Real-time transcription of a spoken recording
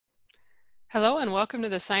Hello and welcome to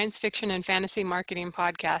the Science Fiction and Fantasy Marketing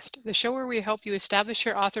Podcast, the show where we help you establish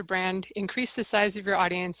your author brand, increase the size of your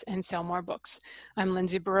audience, and sell more books. I'm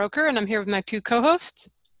Lindsay Baroker, and I'm here with my two co-hosts.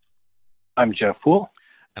 I'm Jeff Poole.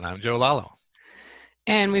 And I'm Joe Lalo.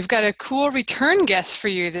 And we've got a cool return guest for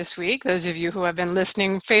you this week. Those of you who have been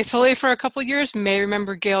listening faithfully for a couple years may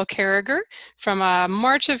remember Gail Carriger from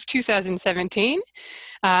March of 2017.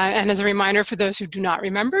 And as a reminder for those who do not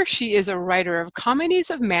remember, she is a writer of comedies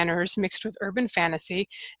of manners mixed with urban fantasy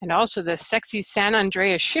and also the sexy San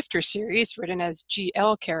Andreas Shifter series written as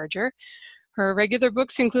G.L. Carriger. Her regular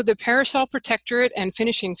books include the Parasol Protectorate and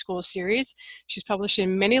Finishing School series. She's published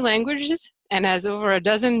in many languages and has over a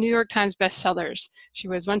dozen New York Times bestsellers. She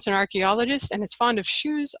was once an archaeologist and is fond of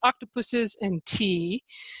shoes, octopuses, and tea.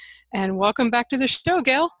 And welcome back to the show,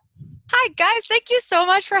 Gail. Hi, guys. Thank you so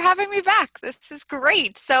much for having me back. This is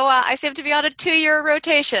great. So I seem to be on a 2-year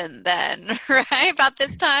rotation then, right? About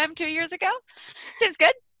this time 2 years ago? Seems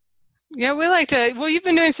good. Yeah, we like to, well, you've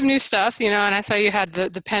been doing some new stuff, and I saw you had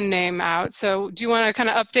the pen name out. So do you want to kind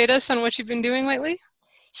of update us on what you've been doing lately?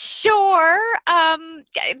 Sure.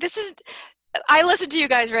 I listen to you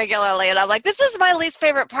guys regularly, and I'm like, this is my least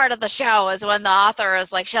favorite part of the show is when the author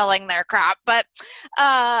is like shelling their crap. But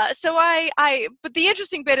but the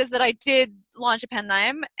interesting bit is that I did launch a pen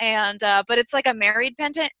name, and but it's like a married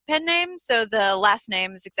pen name, so the last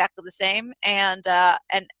name is exactly the same, and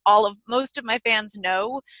most of my fans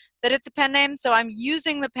know that it's a pen name, so I'm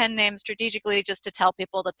using the pen name strategically just to tell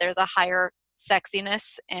people that there's a higher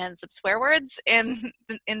sexiness and some swear words in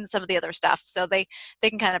some of the other stuff, so they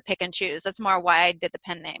can kind of pick and choose. That's more why I did the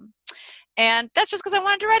pen name, and that's just because I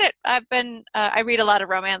wanted to write it. I read a lot of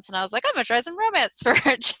romance, and I was like, I'm gonna try some romance for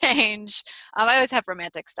a change. I always have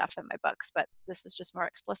romantic stuff in my books, but this is just more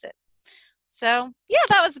explicit. So yeah,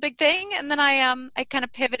 that was the big thing. And then I kind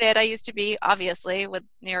of pivoted. I used to be, obviously, with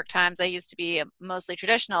New York Times, I used to be mostly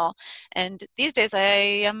traditional, and these days I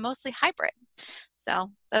am mostly hybrid.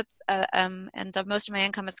 So that's most of my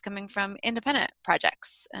income is coming from independent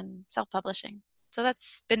projects and self-publishing. So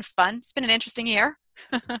that's been fun. It's been an interesting year.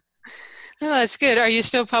 Oh, that's good. Are you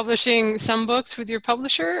still publishing some books with your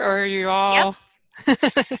publisher, or are you all? Yep.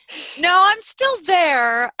 No, I'm still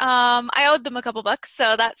there. I owed them a couple books,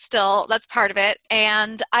 so that's part of it.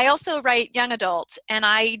 And I also write young adult, and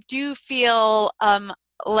I do feel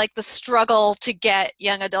like the struggle to get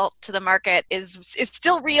young adult to the market is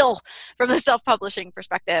still real from the self-publishing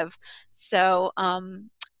perspective. So I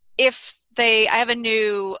have a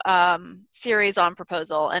new series on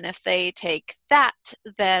proposal, and if they take that,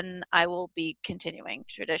 then I will be continuing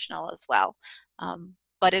traditional as well.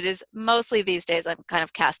 But it is mostly these days I'm kind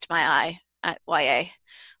of cast my eye at YA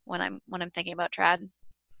when I'm thinking about trad.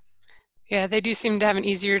 Yeah, they do seem to have an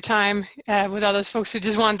easier time with all those folks who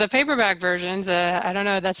just want the paperback versions. I don't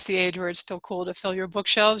know, that's the age where it's still cool to fill your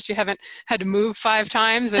bookshelves. You haven't had to move 5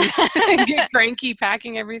 times and get cranky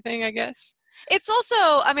packing everything, I guess. It's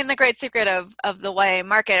also, the great secret of the YA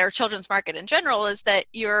market or children's market in general is that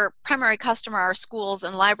your primary customer are schools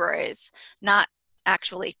and libraries, not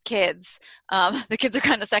actually kids. The kids are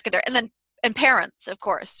kind of secondary, and parents, of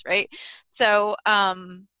course, right? So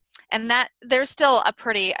and that there's still a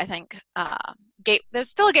pretty, I think, there's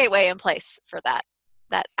still a gateway in place for that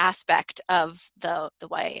aspect of the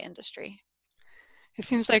YA industry. It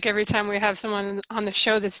seems like every time we have someone on the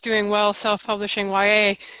show that's doing well self-publishing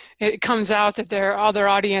YA, it comes out that all their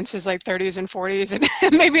audience is like 30s and 40s,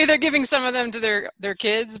 and maybe they're giving some of them to their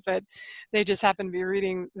kids, but they just happen to be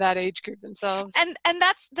reading that age group themselves. And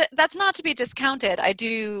that's not to be discounted. I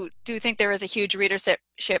do think there is a huge readership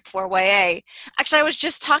for YA. Actually, I was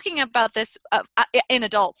just talking about this in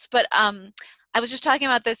adults, but I was just talking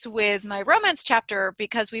about this with my romance chapter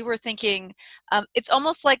because we were thinking it's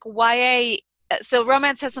almost like YA. So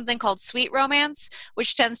romance has something called sweet romance,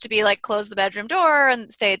 which tends to be like close the bedroom door and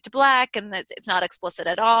fade to black, and it's not explicit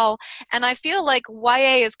at all. And I feel like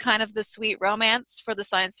YA is kind of the sweet romance for the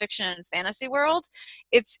science fiction and fantasy world.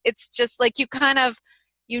 It's just like you kind of,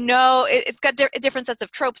 it's got different sets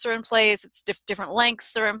of tropes are in place. It's different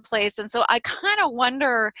lengths are in place. And so I kind of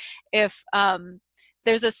wonder if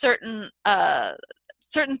there's a certain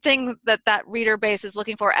thing that reader base is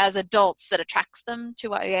looking for as adults that attracts them to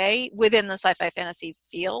YA within the sci-fi fantasy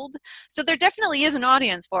field. So there definitely is an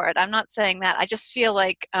audience for it. I'm not saying that. I just feel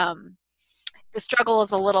like the struggle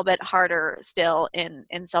is a little bit harder still in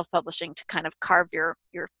self-publishing to kind of carve your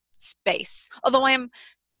space. Although I am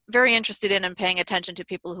very interested in and paying attention to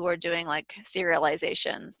people who are doing like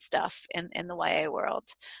serialization stuff in the YA world.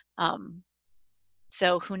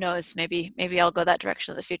 So who knows, maybe I'll go that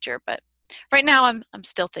direction in the future, but right now I'm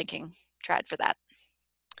still thinking trad for that.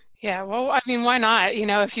 Yeah, well, I mean, why not?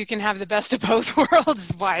 If you can have the best of both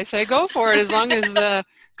worlds, why say go for it as long as the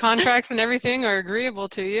contracts and everything are agreeable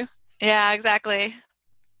to you. Yeah, exactly.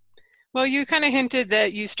 Well, you kind of hinted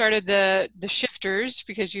that you started the shifters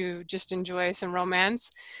because you just enjoy some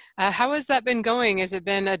romance. How has that been going? Has it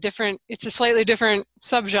been it's a slightly different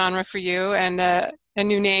subgenre for you and a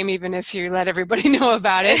new name, even if you let everybody know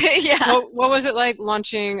about it. Yeah. What was it like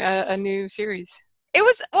launching a new series? It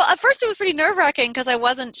was, well, at first it was pretty nerve-wracking because I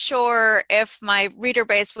wasn't sure if my reader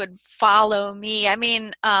base would follow me. I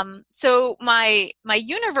mean, so my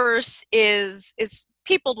universe is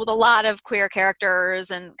peopled with a lot of queer characters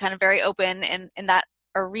and kind of very open in that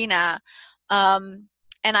arena. Um,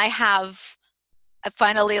 and I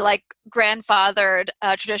finally like grandfathered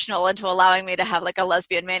traditional into allowing me to have like a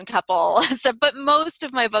lesbian main couple. So, but most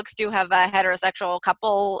of my books do have a heterosexual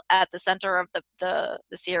couple at the center of the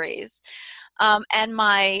series. And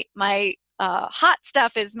my hot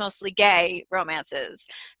stuff is mostly gay romances.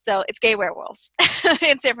 So it's gay werewolves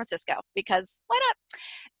in San Francisco because why not?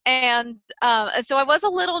 And so I was a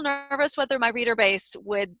little nervous whether my reader base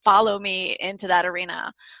would follow me into that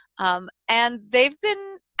arena. And they've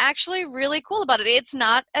been actually really cool about it. It's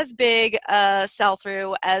not as big a sell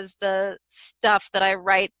through as the stuff that I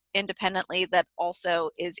write independently that also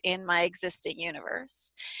is in my existing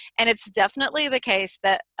universe. And it's definitely the case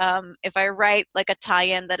that if I write like a tie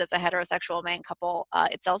in that is a heterosexual main couple,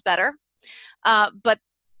 it sells better. But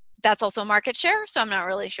that's also market share, so I'm not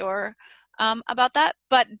really sure about that.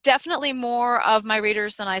 But definitely more of my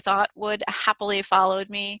readers than I thought would happily followed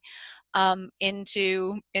me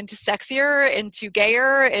into sexier, into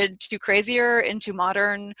gayer, into crazier, into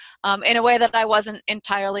modern, in a way that I wasn't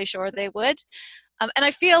entirely sure they would. And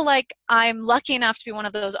I feel like I'm lucky enough to be one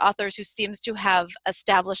of those authors who seems to have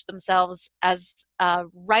established themselves as a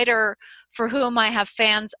writer for whom I have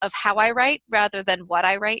fans of how I write rather than what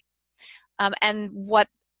I write. And what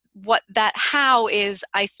that how is,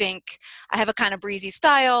 I think I have a kind of breezy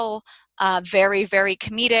style, very, very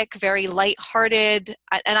comedic, very lighthearted.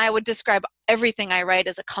 And I would describe everything I write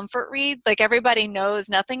as a comfort read. Like everybody knows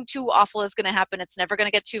nothing too awful is going to happen. It's never going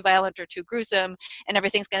to get too violent or too gruesome, and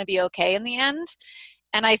everything's going to be okay in the end.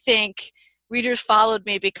 And I think readers followed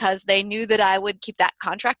me because they knew that I would keep that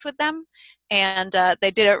contract with them. And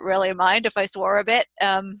they didn't really mind if I swore a bit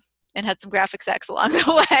and had some graphic sex along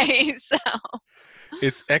the way. So.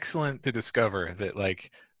 It's excellent to discover that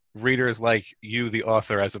like readers like you, the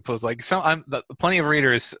author, as opposed like plenty of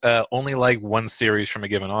readers only like one series from a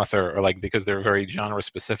given author, or like because they're very genre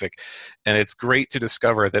specific, and it's great to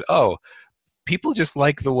discover that people just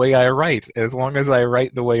like the way I write. As long as I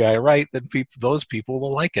write the way I write, then those people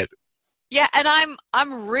will like it. Yeah, and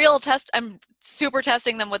I'm super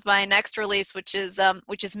testing them with my next release, which is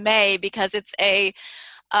May, because it's a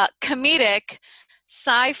comedic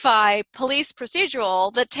sci-fi police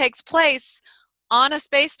procedural that takes place on a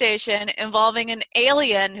space station involving an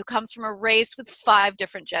alien who comes from a race with 5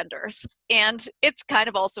 different genders. And it's kind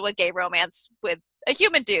of also a gay romance with a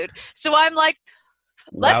human dude. So I'm like,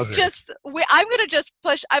 I'm going to just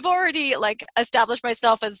push. I've already like established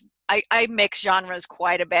myself as I mix genres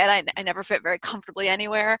quite a bit. I never fit very comfortably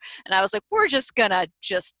anywhere. And I was like, we're just going to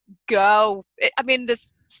just go. I mean,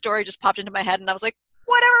 this story just popped into my head and I was like,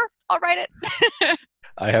 whatever, I'll write it.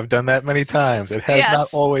 I have done that many times. It has not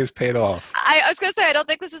Yes. always paid off. I was going to say, I don't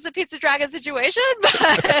think this is a Pizza Dragon situation,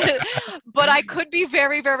 but I could be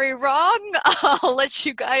very, very wrong. I'll let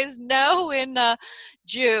you guys know in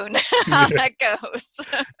June how that goes.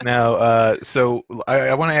 Now, so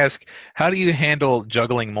I want to ask, how do you handle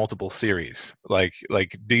juggling multiple series? Like,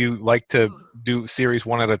 do you like to do series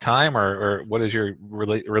one at a time, or what is your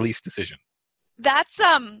release decision? That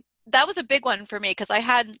was a big one for me because I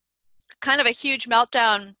had kind of a huge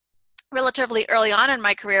meltdown relatively early on in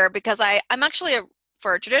my career because I'm actually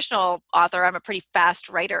for a traditional author, I'm a pretty fast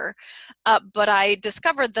writer, but I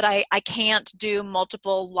discovered that I can't do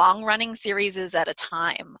multiple long-running series at a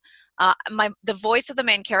time. The voice of the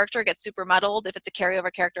main character gets super muddled if it's a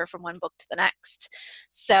carryover character from one book to the next.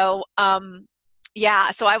 So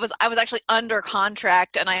yeah, so I was actually under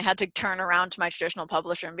contract, and I had to turn around to my traditional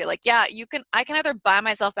publisher and be like, yeah, I can either buy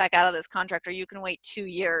myself back out of this contract, or you can wait 2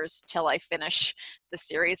 years till I finish the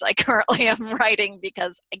series I currently am writing,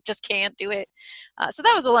 because I just can't do it. So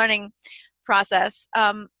that was a learning process.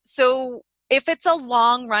 So if it's a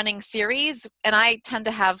long running series, and I tend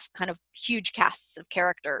to have kind of huge casts of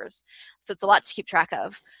characters, so it's a lot to keep track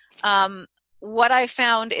of. What I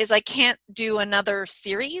found is I can't do another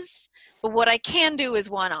series, but what I can do is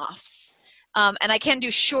one-offs. And I can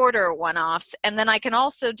do shorter one-offs. And then I can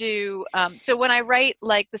also do, so when I write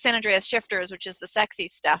like the San Andreas Shifters, which is the sexy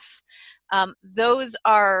stuff, those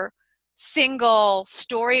are single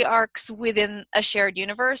story arcs within a shared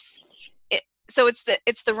universe. So it's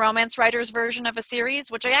the romance writer's version of a series,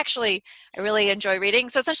 which I really enjoy reading.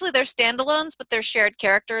 So essentially they're standalones, but they're shared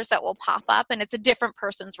characters that will pop up, and it's a different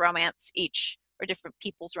person's romance each, or different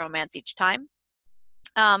people's romance each time.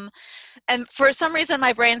 And for some reason,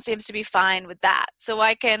 my brain seems to be fine with that. So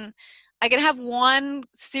I can have one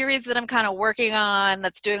series that I'm kind of working on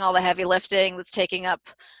that's doing all the heavy lifting, that's taking up,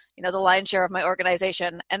 the lion's share of my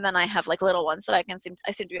organization, and then I have like little ones that I seem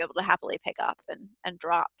to be able to happily pick up and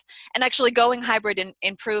drop. And actually, going hybrid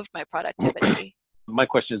improved my productivity. My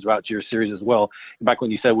question is about your series as well. Back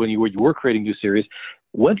when you said when you were creating new series,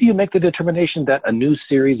 when do you make the determination that a new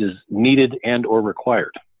series is needed and or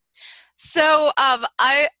required? So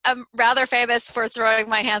I am rather famous for throwing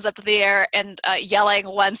my hands up to the air and yelling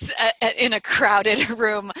once in a crowded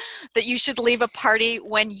room that you should leave a party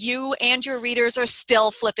when you and your readers are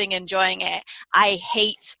still flipping enjoying it. I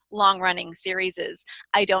hate long-running series.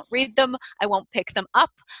 I don't read them. I won't pick them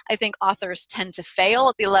up. I think authors tend to fail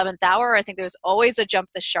at the 11th hour. I think there's always a jump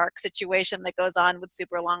the shark situation that goes on with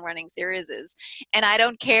super long-running series. And I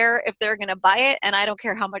don't care if they're going to buy it, and I don't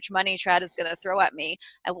care how much money Trad is going to throw at me.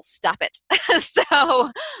 I will stop it. So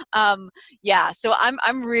I'm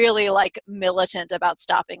really like militant about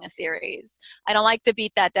stopping a series. I don't like the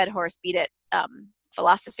beat that dead horse, beat it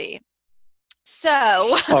philosophy.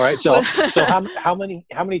 So all right. So how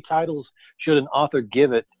many titles should an author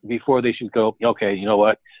give it before they should go, okay, you know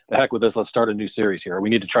what, the heck with this, let's start a new series here. We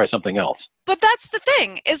need to try something else. But that's the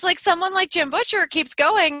thing, is like someone like Jim Butcher keeps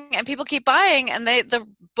going and people keep buying, and the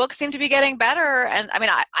books seem to be getting better. And I mean,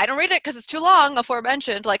 I don't read it because it's too long,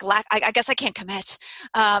 aforementioned, like I guess I can't commit.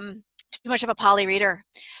 Too much of a poly reader.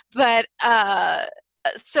 But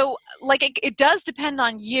so like it does depend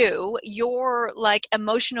on your like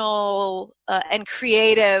emotional and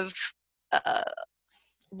creative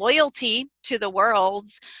loyalty to the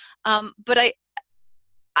worlds. But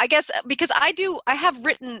I guess because I have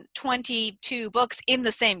written 22 books in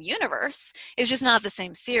the same universe. It's just not the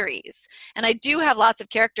same series. And I do have lots of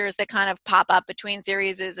characters that kind of pop up between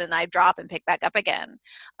series and I drop and pick back up again.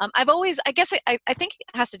 I think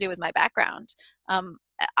it has to do with my background.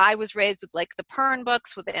 I was raised with like the Pern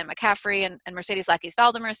books with Anne McCaffrey and Mercedes Lackey's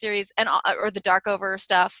Valdemar series, or the Darkover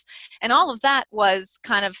stuff. And all of that was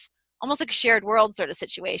kind of almost like a shared world sort of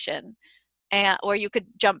situation. Or you could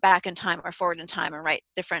jump back in time or forward in time and write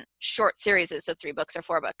different short series, so 3 books or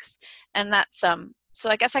 4 books. And that's so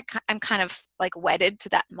I guess I'm kind of like wedded to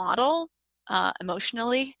that model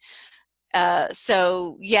emotionally.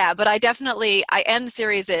 So yeah, but I end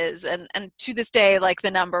series and to this day, like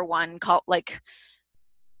the number one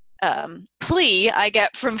plea I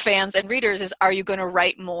get from fans and readers is, are you going to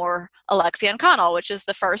write more Alexian Connell, which is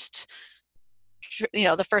the first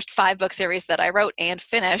 5-book series that I wrote and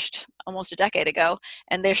finished almost a decade ago,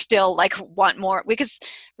 and they're still like want more, because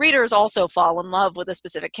readers also fall in love with a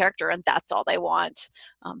specific character and that's all they want.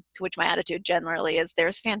 To which my attitude generally is,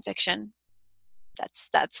 there's fan fiction.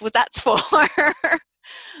 That's what that's for.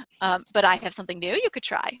 But I have something new you could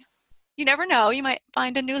try. You never know, you might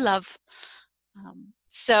find a new love.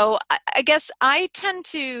 So I guess I tend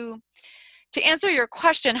to answer your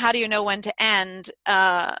question, how do you know when to end?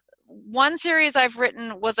 One series I've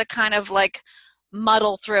written was a kind of like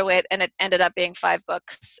muddle through it, and it ended up being 5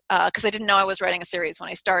 books because I didn't know I was writing a series when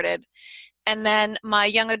I started. And then my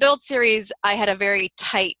young adult series, I had a very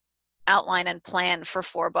tight outline and plan for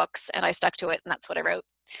 4 books, and I stuck to it, and that's what I wrote.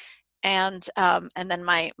 And then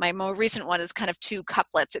my more recent one is kind of 2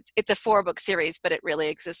 couplets. It's a 4-book series, but it really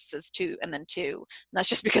exists as 2 and then 2. And that's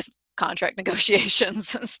just because of contract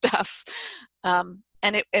negotiations and stuff. And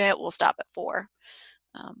it will stop at 4.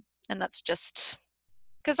 And that's just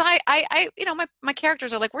because my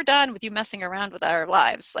characters are like, we're done with you messing around with our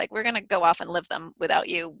lives. Like, we're going to go off and live them without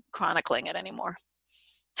you chronicling it anymore.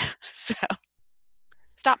 So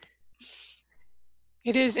stop.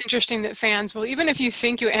 It is interesting that fans will, even if you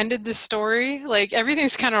think you ended the story, like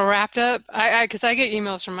everything's kind of wrapped up. Because I get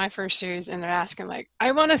emails from my first series and they're asking like,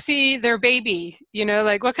 I want to see their baby,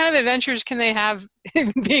 like what kind of adventures can they have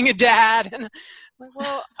being a dad? And I'm like,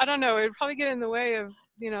 well, I don't know. It would probably get in the way of,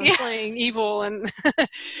 slaying evil. And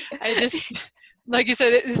I just, like you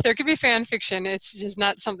said, there could be fan fiction. It's just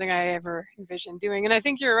not something I ever envisioned doing. And I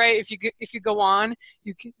think you're right. If you go on,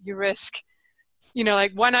 you risk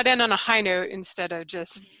like why not end on a high note instead of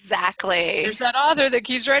just Exactly. there's that author that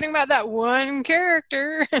keeps writing about that one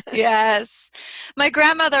character. Yes. My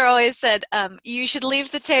grandmother always said, you should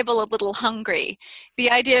leave the table a little hungry.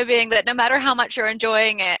 The idea being that no matter how much you're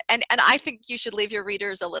enjoying it, and I think you should leave your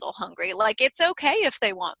readers a little hungry. Like, it's okay if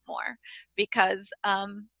they want more, because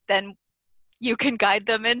then you can guide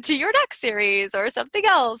them into your next series or something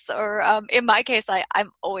else. Or in my case,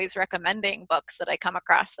 I'm always recommending books that I come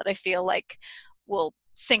across that I feel like will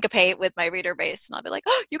syncopate with my reader base. And I'll be like,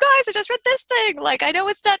 oh, you guys, I just read this thing. Like, I know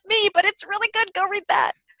it's not me, but it's really good. Go read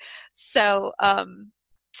that. So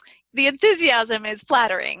the enthusiasm is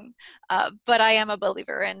flattering, but I am a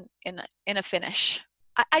believer in a finish.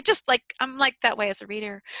 I just I'm like that way as a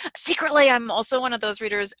reader. Secretly, I'm also one of those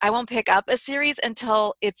readers, I won't pick up a series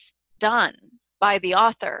until it's done by the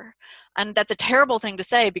author. And that's a terrible thing to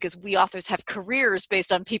say because we authors have careers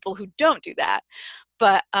based on people who don't do that.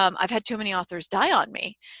 But I've had too many authors die on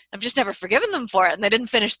me. I've just never forgiven them for it, and they didn't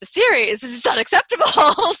finish the series. It's just unacceptable.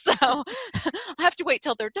 So I have to wait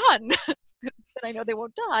till they're done. Then I know they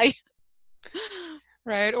won't die.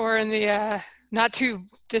 Right. Or in the not too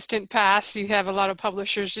distant past, you have a lot of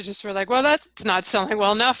publishers who just were like, well, that's not selling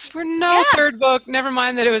well enough for no third book. Never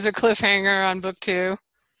mind that it was a cliffhanger on book 2.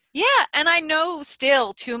 Yeah, and I know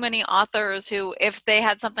still too many authors who, if they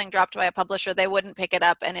had something dropped by a publisher, they wouldn't pick it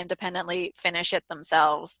up and independently finish it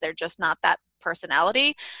themselves. They're just not that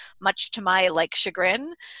personality, much to my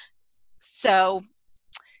chagrin. So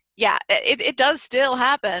yeah, it does still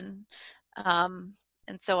happen. And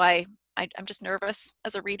so I'm just nervous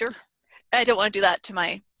as a reader. I don't want to do that to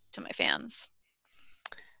my fans.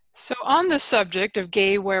 So on the subject of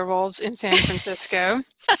gay werewolves in San Francisco,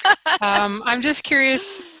 I'm just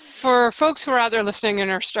curious, for folks who are out there listening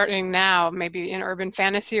and are starting now, maybe in urban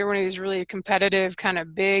fantasy or one of these really competitive kind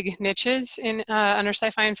of big niches in under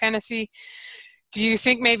sci-fi and fantasy, do you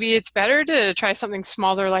think maybe it's better to try something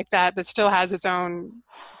smaller like that still has its own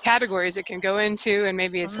categories it can go into, and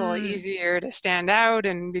maybe it's a little easier to stand out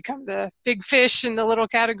and become the big fish in the little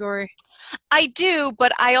category? I do,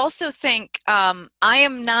 but I also think I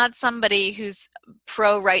am not somebody who's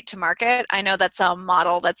pro right to market. I know that's a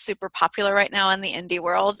model that's super popular right now in the indie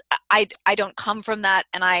world. I don't come from that,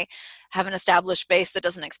 and I have an established base that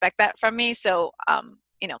doesn't expect that from me. So,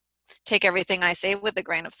 take everything I say with a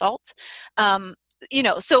grain of salt.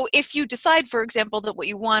 So if you decide, for example, that what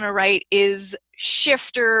you want to write is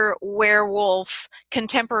shifter, werewolf,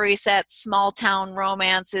 contemporary set, small town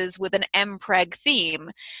romances with an MPreg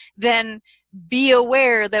theme, then be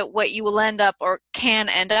aware that what you will end up or can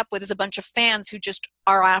end up with is a bunch of fans who just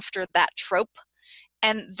are after that trope.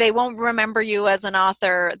 And they won't remember you as an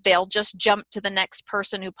author. They'll just jump to the next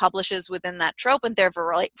person who publishes within that trope, and they're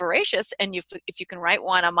voracious. And if you can write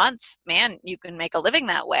one a month, man, you can make a living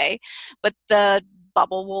that way. But the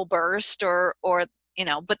bubble will burst, or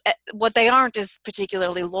But what they aren't is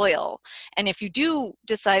particularly loyal. And if you do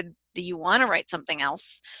decide that you want to write something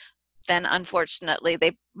else, then unfortunately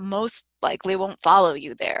they most likely won't follow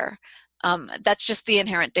you there. That's just the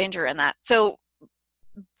inherent danger in that. So.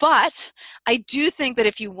 But I do think that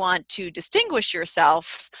if you want to distinguish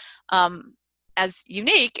yourself as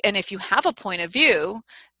unique, and if you have a point of view,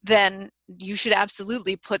 then you should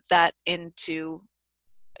absolutely put that into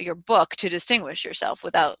your book to distinguish yourself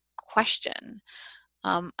without question.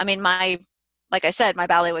 Like I said, my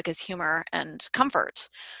bailiwick is humor and comfort.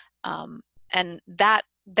 And that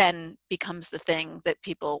then becomes the thing that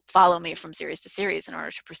people follow me from series to series in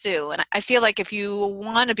order to pursue. And I feel like if you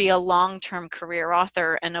want to be a long-term career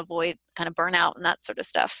author and avoid kind of burnout and that sort of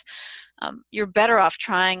stuff, you're better off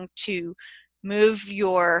trying to move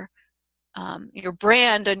your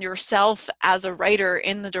brand and yourself as a writer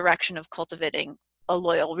in the direction of cultivating a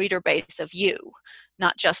loyal reader base of you,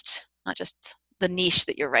 not just the niche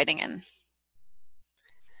that you're writing in.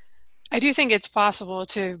 I do think it's possible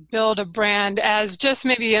to build a brand as just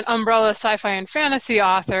maybe an umbrella sci-fi and fantasy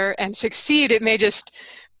author and succeed. It may just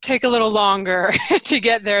take a little longer to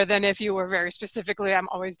get there than if you were very specifically, I'm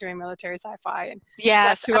always doing military sci-fi. And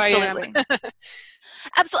yes, that's who absolutely. I am.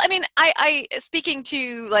 Absolutely. I mean, I speaking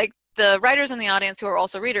to the writers in the audience who are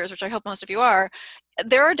also readers, which I hope most of you are,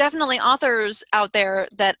 there are definitely authors out there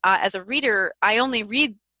that as a reader, I only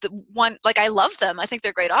read the one, I love them. I think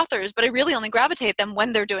they're great authors, but I really only gravitate them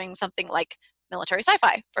when they're doing something like military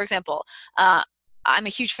sci-fi, for example. I'm a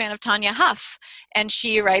huge fan of Tanya Huff, and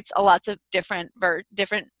she writes lots of different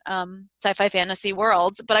sci-fi fantasy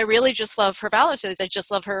worlds, but I really just love her valor-series. I just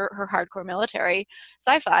love her hardcore military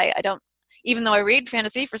sci-fi. Even though I read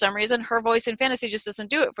fantasy, for some reason, her voice in fantasy just doesn't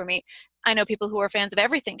do it for me. I know people who are fans of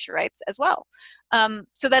everything she writes as well.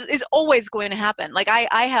 So that is always going to happen.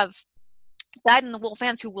 I have dyed-in-the-wool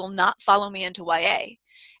fans who will not follow me into YA.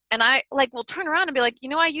 And I like will turn around and be like,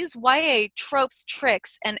 I use YA tropes,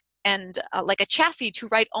 tricks, and like a chassis to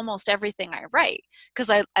write almost everything I write because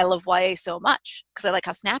I love YA so much because I like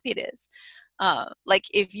how snappy it is. Like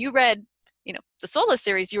if you read, the Soulless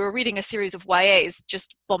series, you were reading a series of YAs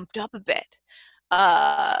just bumped up a bit.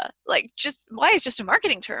 Like just YA is just a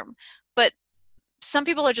marketing term, but some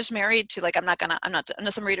people are just married to like,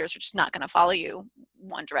 some readers are just not going to follow you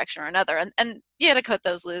one direction or another. And you got to cut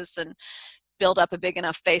those loose and build up a big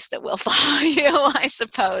enough face that will follow you, I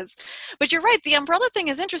suppose. But you're right, the umbrella thing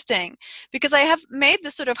is interesting because I have made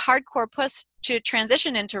this sort of hardcore push to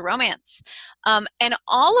transition into romance. And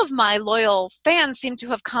all of my loyal fans seem to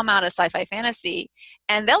have come out of sci-fi fantasy,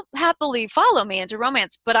 and they'll happily follow me into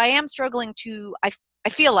romance, but I am struggling to, I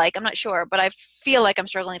feel like, I'm not sure, but I feel like I'm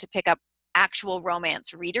struggling to pick up actual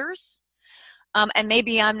romance readers. And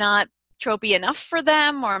maybe I'm not tropey enough for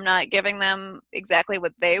them, or I'm not giving them exactly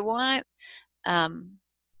what they want. And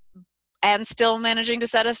still managing to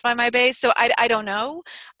satisfy my base. So I don't know.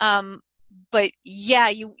 But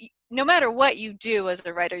yeah, no matter what you do as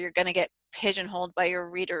a writer, you're going to get pigeonholed by your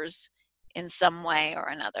readers in some way or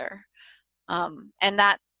another. And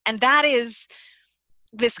that is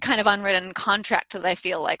this kind of unwritten contract that I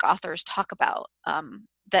feel like authors talk about,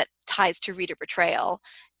 that ties to reader betrayal,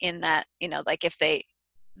 in that, like if they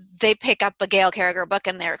pick up a Gail Carriger book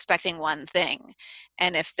and they're expecting one thing,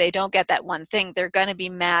 and if they don't get that one thing, they're going to be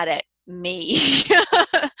mad at me.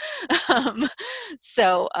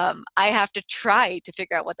 So I have to try to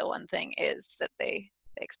figure out what the one thing is that they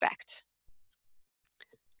expect.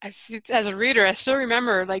 As a reader, I still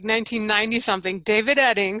remember like 1990 something, David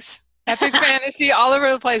Eddings, epic fantasy all over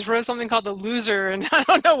the place, wrote something called The Loser, and I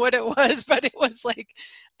don't know what it was, but it was like,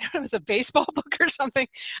 it was a baseball book or something.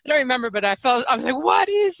 I don't remember, but I was like, what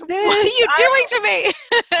is this? What are you doing to me?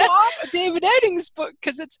 A David Eddings book,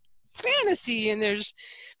 because it's fantasy and there's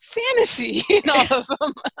fantasy in all of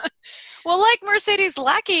them. Well, like Mercedes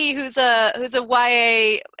Lackey, who's a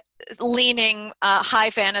YA leaning high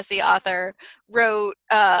fantasy author, wrote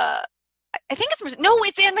I think it's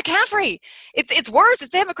Anne McCaffrey. It's worse.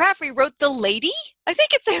 It's Anne McCaffrey wrote The Lady. I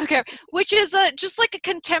think it's Anne McCaffrey, which is just like a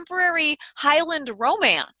contemporary Highland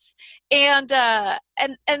romance. And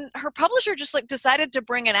her publisher just like decided to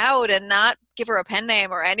bring it out and not give her a pen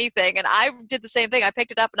name or anything. And I did the same thing. I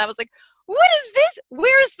picked it up and I was like, what is this?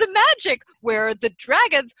 Where's the magic? Where are the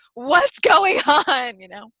dragons? What's going on?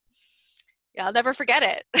 Yeah, I'll never forget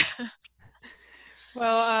it.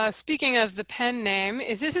 Well, speaking of the pen name,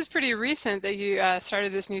 this is pretty recent that you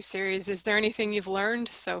started this new series. Is there anything you've learned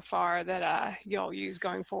so far that you'll use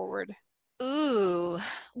going forward? Ooh,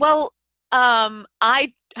 well,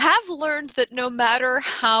 I have learned that no matter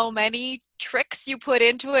how many tricks you put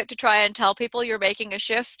into it to try and tell people you're making a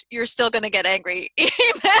shift, you're still going to get angry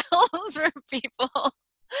emails from people.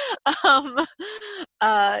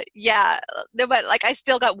 Yeah, no, but like I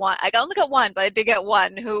still got one. I only got one, but I did get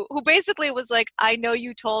one who basically was like, I know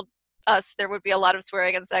you told us there would be a lot of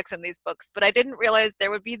swearing and sex in these books, but I didn't realize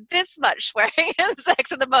there would be this much swearing and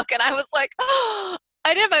sex in the book. And I was like, oh,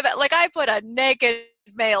 I did my best. Like I put a naked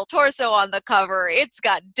male torso on the cover. It's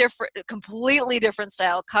got completely different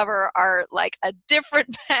style cover art, like a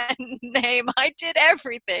different pen name. I did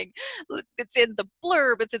everything. It's in the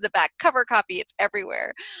blurb. It's in the back cover copy. It's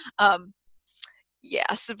everywhere.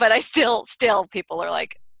 Yes, but I still people are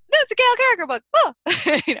like, no, it's a Gail Carriger book. Oh,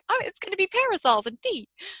 it's going to be parasols and tea.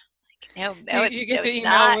 Like, no, you get the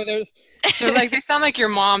email not. where they're like, they sound like your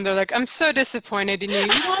mom. They're like, I'm so disappointed in you. You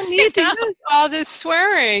don't need to use all this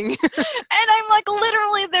swearing. And I'm like,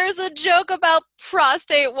 literally, there's a joke about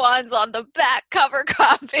prostate wands on the back cover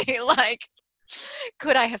copy. Like,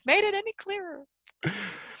 could I have made it any clearer?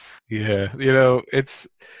 Yeah, it's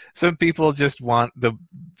some people just want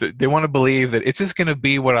they want to believe that it's just going to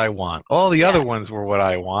be what I want. All the other ones were what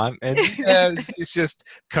I want, and it's just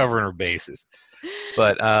covering her bases.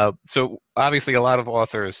 But so obviously, a lot of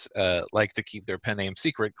authors like to keep their pen name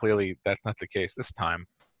secret. Clearly, that's not the case this time.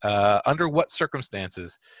 Under what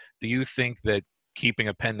circumstances do you think that keeping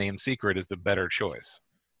a pen name secret is the better choice?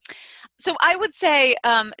 So I would say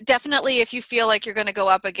definitely if you feel like you're going to go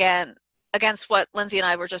up against what Lindsay and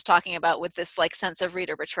I were just talking about with this like sense of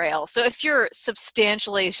reader betrayal. So if you're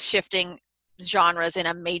substantially shifting genres in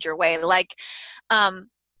a major way, like, I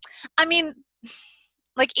mean,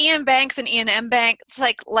 like Ian Banks and Ian M. Banks, it's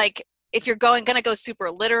like if you're going to go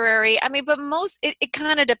super literary, I mean, but it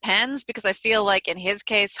kind of depends, because I feel like in his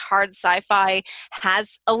case, hard sci-fi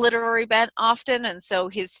has a literary bent often, and so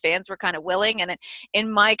his fans were kind of willing. And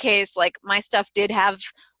in my case, like my stuff did have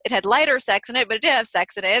it had lighter sex in it, but it did have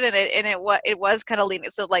sex in it, and it was kind of leaning.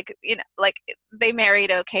 So like, you know, like they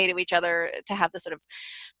married okay to each other to have this sort of.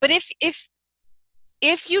 But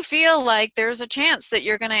if you feel like there's a chance that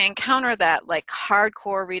you're going to encounter that like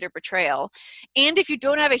hardcore reader betrayal, and if you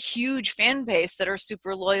don't have a huge fan base that are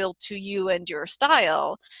super loyal to you and your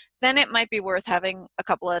style, then it might be worth having a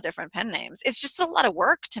couple of different pen names. It's just a lot of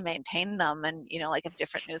work to maintain them, and you know, like have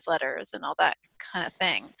different newsletters and all that kind of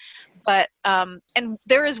thing. But and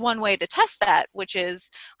there is one way to test that, which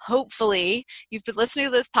is hopefully you've been listening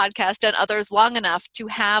to this podcast and others long enough to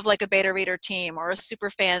have like a beta reader team or a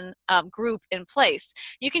super fan group in place.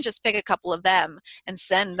 You can just pick a couple of them and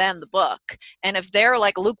send them the book. And if they're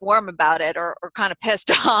like lukewarm about it or kind of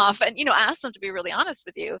pissed off, and you know, ask them to be really honest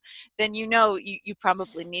with you, then you know you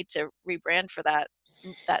probably need to rebrand for that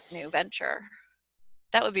new venture.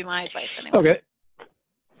 That would be my advice anyway.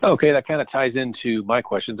 Okay, that kind of ties into my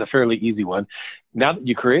question. It's a fairly easy one. Now that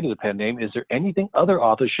you created a pen name, is there anything other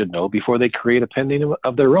authors should know before they create a pen name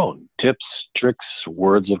of their own? Tips, tricks,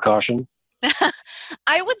 words of caution?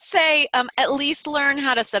 I would say at least learn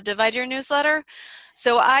how to subdivide your newsletter.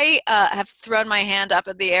 So I have thrown my hand up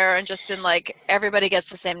in the air and just been like, everybody gets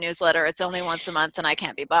the same newsletter. It's only once a month and I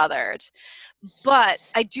can't be bothered. But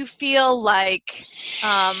I do feel like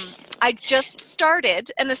I just started,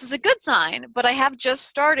 and this is a good sign, but I have just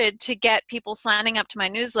started to get people signing up to my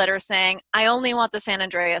newsletter saying, I only want the San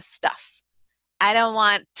Andreas stuff. I don't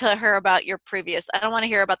want to hear about I don't want to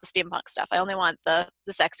hear about the steampunk stuff. I only want the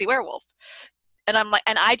sexy werewolf. And I'm like,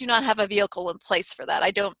 and I do not have a vehicle in place for that. I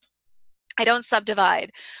don't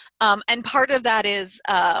subdivide. And part of that is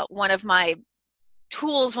one of my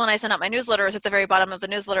tools when I send out my newsletter is at the very bottom of the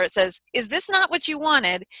newsletter. It says, is this not what you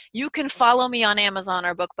wanted? You can follow me on Amazon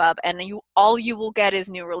or BookBub, and all you will get is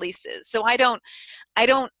new releases. So I don't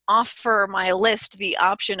offer my list the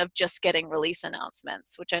option of just getting release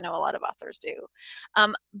announcements, which I know a lot of authors do.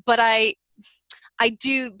 But I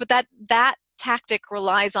do, but that tactic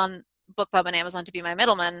relies on BookBub and Amazon to be my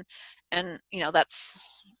middleman. And, you know, that's,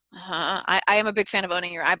 I am a big fan of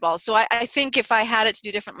owning your eyeballs. So I think if I had it to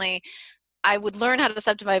do differently, I would learn how to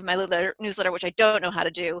subdivide my newsletter, which I don't know how to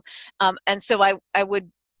do. And so I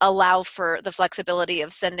would allow for the flexibility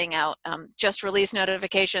of sending out just release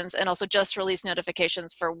notifications, and also just release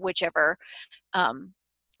notifications for whichever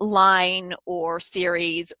line or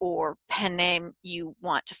series or pen name you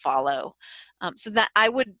want to follow. So that I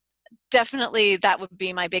would definitely, that would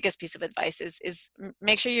be my biggest piece of advice is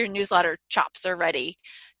make sure your newsletter chops are ready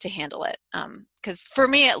to handle it. Because for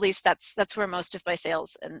me, at least, that's where most of my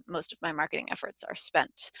sales and most of my marketing efforts are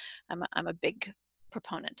spent. I'm a big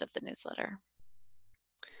proponent of the newsletter.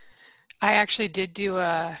 I actually did do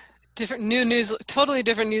a totally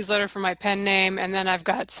different newsletter for my pen name, and then I've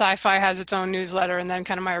got Sci-Fi has its own newsletter, and then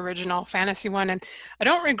kind of my original fantasy one, and I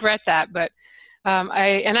don't regret that, but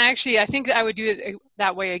I think I would do it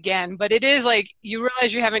that way again. But it is like you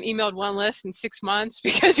realize you haven't emailed one list in 6 months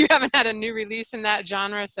because you haven't had a new release in that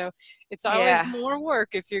genre, so it's always more work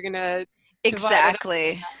if you're gonna divide it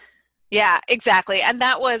up. Yeah, exactly. And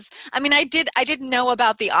that was, I mean, I didn't know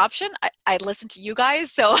about the option. I listened to you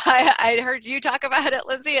guys. So I heard you talk about it,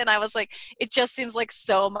 Lindsay, and I was like, it just seems like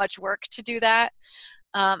so much work to do that.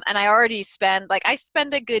 And I already spend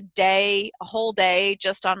a good day, a whole day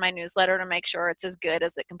just on my newsletter to make sure it's as good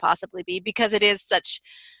as it can possibly be, because it is such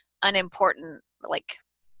an important like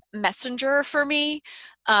messenger for me.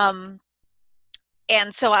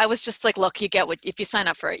 And so I was just like, look, you get if you sign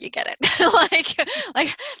up for it, you get it.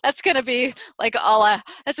 like that's going to be like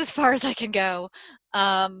that's as far as I can go.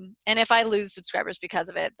 And if I lose subscribers because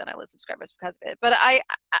of it, then I lose subscribers because of it. But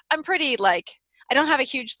I'm pretty like, I don't have a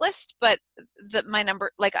huge list, but my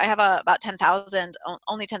number, like I have about 10,000,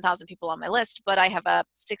 only 10,000 people on my list, but I have a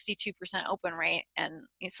 62% open rate and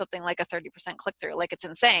something like a 30% click through. Like it's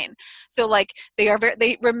insane. So like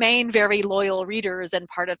they remain very loyal readers, and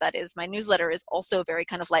part of that is my newsletter is also very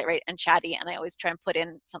kind of lightweight and chatty, and I always try and put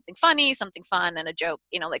in something funny, something fun, and a joke.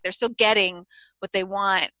 You know, like they're still getting what they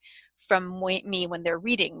want from me when they're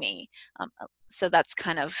reading me. So that's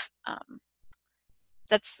kind of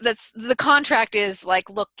that's the contract is like,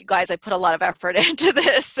 look, you guys, I put a lot of effort into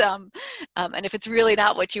this, and if it's really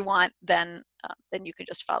not what you want, then you can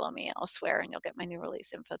just follow me elsewhere, and you'll get my new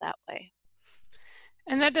release info that way.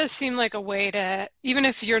 And that does seem like a way to, even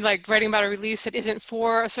if you're like writing about a release that isn't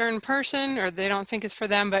for a certain person or they don't think it's for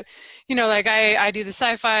them, but like I do the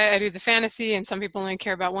sci-fi, I do the fantasy, and some people only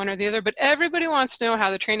care about one or the other, but everybody wants to know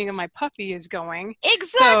how the training of my puppy is going. So,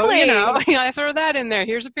 Exactly. I throw that in there.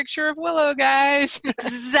 Here's a picture of Willow, guys.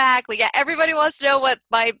 Exactly. Yeah. Everybody wants to know what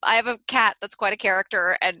I have a cat that's quite a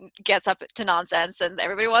character and gets up to nonsense, and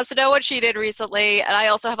everybody wants to know what she did recently. And I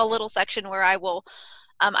also have a little section where I will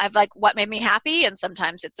I've like what made me happy, and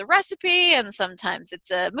sometimes it's a recipe, and sometimes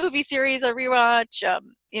it's a movie series I rewatch.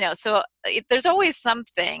 So there's always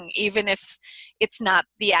something, even if it's not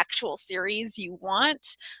the actual series you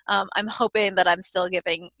want. I'm hoping that I'm still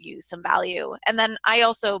giving you some value. And then I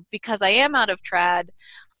also, because I am out of trad,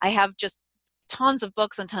 I have just tons of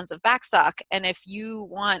books and tons of backstock. And if you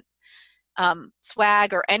want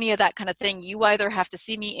swag or any of that kind of thing, you either have to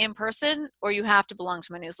see me in person or you have to belong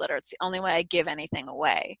to my newsletter. It's the only way I give anything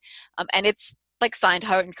away. And it's like signed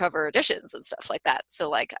hardcover editions and stuff like that. So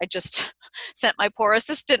like I just sent my poor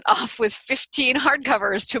assistant off with 15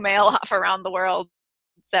 hardcovers to mail off around the world.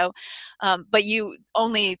 So, but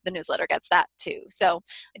only the newsletter gets that too. So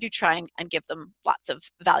I do try and give them lots of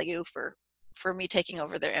value for me taking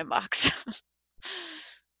over their inbox.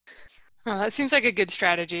 Well, that seems like a good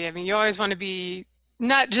strategy. I mean, you always want to be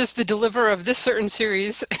not just the deliverer of this certain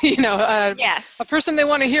series, a Yes. person they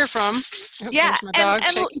want to hear from. Oh, Yeah, there's my dog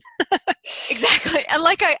shaking. exactly. And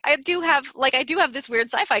like I do have this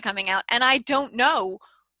weird sci-fi coming out, and I don't know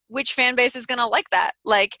which fan base is going to like that.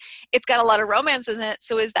 Like it's got a lot of romance in it,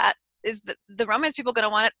 so is the romance people going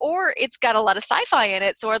to want it, or it's got a lot of sci-fi in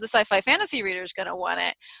it, so are the sci-fi fantasy readers going to want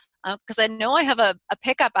it? Because I know I have a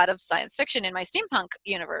pickup out of science fiction in my steampunk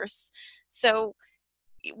universe. So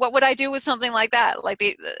what would I do with something like that? Like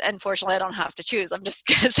unfortunately, I don't have to choose. I'm just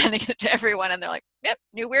sending it to everyone, and they're like, "Yep,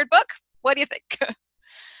 new weird book. What do you think?"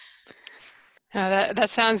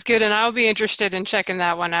 That sounds good, and I'll be interested in checking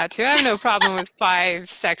that one out too. I have no problem with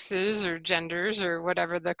 5 sexes or genders or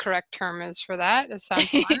whatever the correct term is for that. It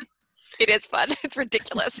sounds fun. It is fun. It's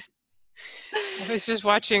ridiculous. I was just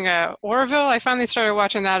watching Orville. I finally started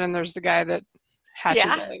watching that, and there's the guy that hatches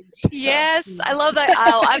Yeah. eggs. Yes, I love that.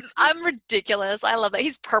 Oh, I'm ridiculous. I love that.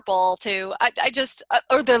 He's purple too. I just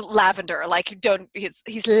or the lavender. Like don't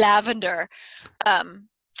he's lavender.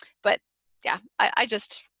 But yeah, I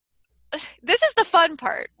just this is the fun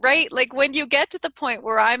part, right? Like when you get to the point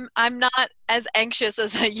where I'm not as anxious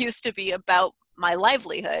as I used to be about my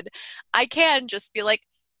livelihood, I can just be like,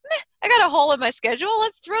 I got a hole in my schedule.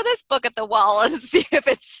 Let's throw this book at the wall and see if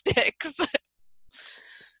it sticks.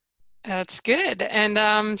 That's good.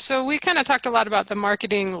 And so we kind of talked a lot about the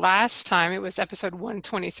marketing last time. It was episode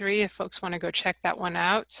 123, if folks want to go check that one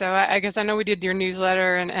out. So I guess I know we did your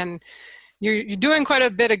newsletter, and you're doing quite a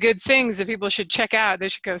bit of good things that people should check out. They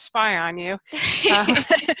should go spy on you.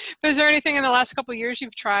 But is there anything in the last couple of years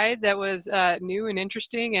you've tried that was new and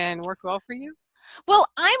interesting and worked well for you? Well,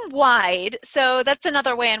 I'm wide, so that's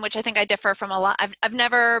another way in which I think I differ from a lot. I've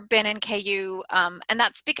never been in KU, and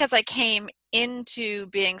that's because I came into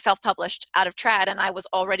being self-published out of trad, and I was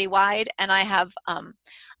already wide, and I have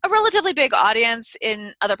a relatively big audience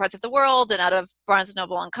in other parts of the world and out of Barnes &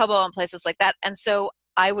 Noble and Kobo and places like that, and so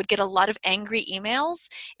I would get a lot of angry emails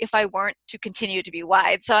if I weren't to continue to be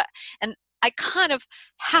wide. So, and I kind of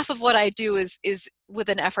half of what I do is with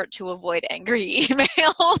an effort to avoid angry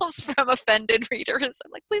emails from offended readers.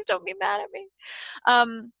 I'm like, please don't be mad at me.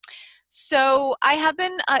 So I have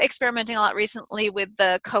been experimenting a lot recently with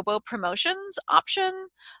the Kobo promotions option.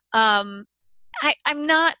 I'm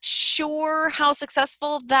not sure how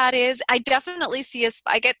successful that is. I definitely see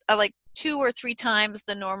I get like 2 or 3 times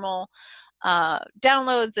the normal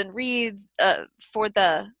downloads and reads for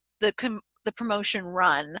the promotion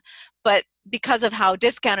run, but because of how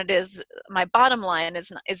discounted it is, my bottom line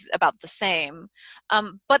is about the same.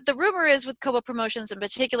 But the rumor is with Kobo promotions in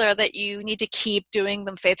particular that you need to keep doing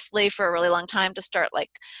them faithfully for a really long time to start like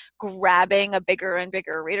grabbing a bigger and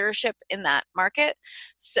bigger readership in that market,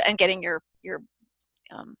 and getting your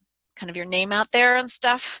kind of your name out there and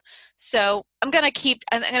stuff. So I'm gonna keep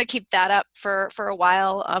that up for a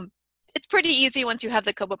while. It's pretty easy once you have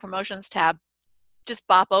the Kobo promotions tab. Just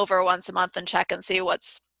bop over once a month and check and see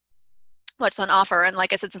what's on offer. And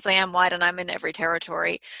like I said, since I am wide and I'm in every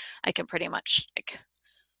territory, I can pretty much like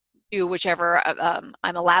do whichever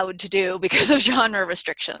I'm allowed to do because of genre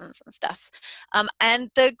restrictions and stuff. And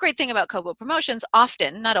the great thing about Kobo promotions,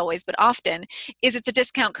 often, not always, but often, is it's a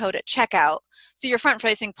discount code at checkout. So your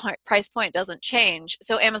front-facing price point doesn't change.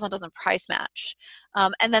 So Amazon doesn't price match.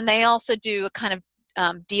 And then they also do a kind of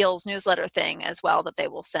deals newsletter thing as well that they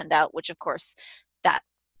will send out, which of course that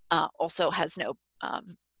also has no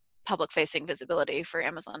public-facing visibility for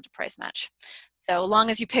Amazon to price match. So long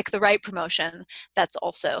as you pick the right promotion, that's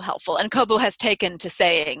also helpful. And Kobo has taken to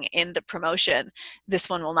saying in the promotion, this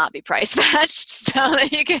one will not be price matched, so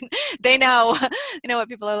that they know what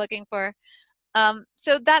people are looking for.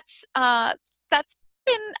 So that's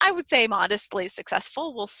been, I would say, modestly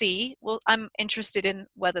successful. We'll see. I'm interested in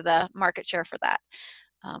whether the market share for that.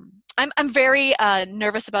 I'm very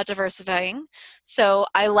nervous about diversifying, so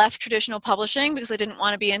I left traditional publishing because I didn't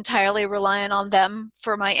want to be entirely reliant on them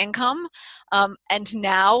for my income, and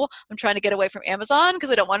now I'm trying to get away from Amazon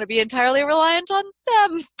because I don't want to be entirely reliant on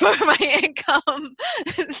them for my income.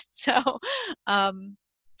 So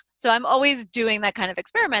I'm always doing that kind of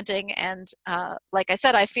experimenting, and like I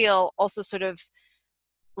said, I feel also sort of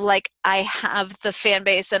like I have the fan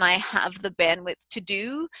base and I have the bandwidth to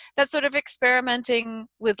do that sort of experimenting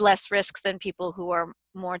with less risk than people who are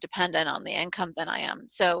more dependent on the income than I am.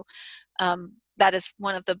 So that is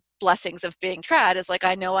one of the blessings of being trad, is like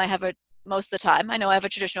I know I have most of the time, I know I have a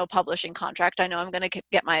traditional publishing contract. I know I'm going to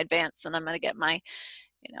get my advance and I'm going to get my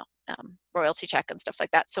royalty check and stuff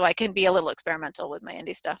like that. So I can be a little experimental with my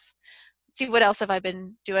indie stuff. Let's see, what else have I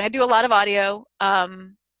been doing? I do a lot of audio.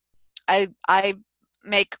 I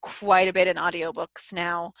make quite a bit in audiobooks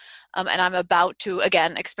now, and I'm about to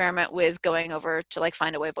again experiment with going over to like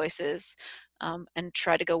Findaway Voices and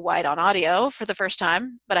try to go wide on audio for the first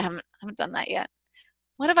time, but I haven't done that yet.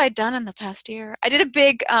 What have I done in the past year? I did a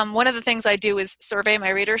big one of the things I do is survey my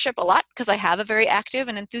readership a lot because I have a very active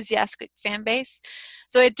and enthusiastic fan base.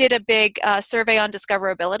 So I did a big survey on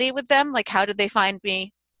discoverability with them, like how did they find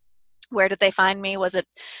me, where did they find me, was it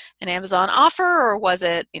an Amazon offer or was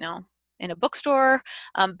it in a bookstore?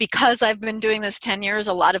 Because I've been doing this 10 years,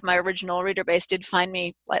 a lot of my original reader base did find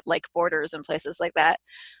me like Borders and places like that.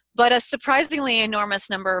 But a surprisingly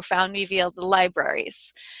enormous number found me via the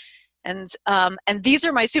libraries. And these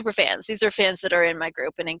are my super fans. These are fans that are in my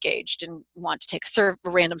group and engaged and want to take a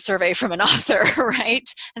random survey from an author, right?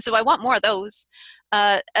 And so I want more of those.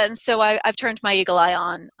 And so I've turned my eagle eye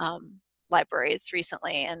on libraries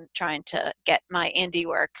recently and trying to get my indie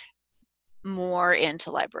work more into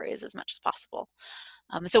libraries as much as possible.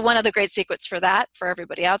 So one of the great secrets for that, for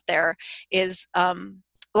everybody out there, is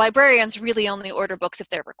librarians really only order books if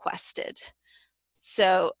they're requested.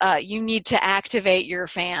 So you need to activate your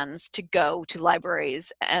fans to go to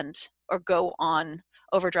libraries or go on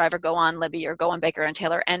Overdrive or go on Libby or go on Baker and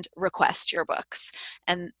Taylor and request your books.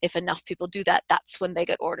 And if enough people do that, that's when they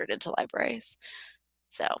get ordered into libraries.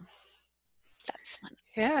 So that's fun.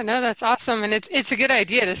 Yeah, no, that's awesome. And it's a good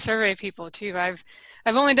idea to survey people too. I've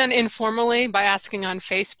only done informally by asking on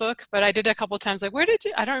Facebook, but I did a couple times like,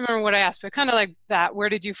 I don't remember what I asked, but kind of like that, where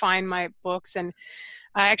did you find my books? And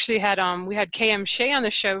I actually had, we had KM Shea on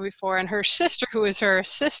the show before, and her sister, who is her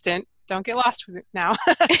assistant, don't get lost with it now,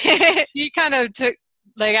 she kind of took,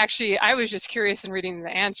 like, actually, I was just curious in reading the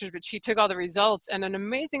answers, but she took all the results, and an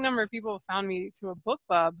amazing number of people found me through a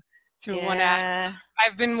BookBub, through one app.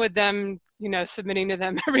 I've been with them, submitting to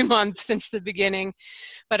them every month since the beginning.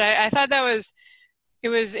 But I thought it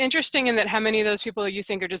was interesting in that how many of those people you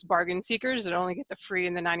think are just bargain seekers that only get the free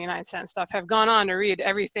and the 99-cent stuff have gone on to read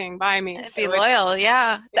everything by me. And be loyal,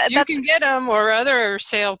 yeah. If you can get them, or other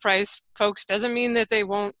sale price folks, doesn't mean that they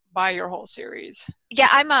won't buy your whole series.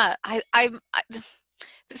 Yeah,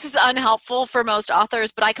 this is unhelpful for most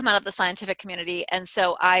authors, but I come out of the scientific community, and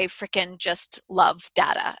so I freaking just love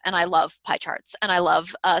data, and I love pie charts, and I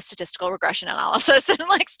love statistical regression analysis, and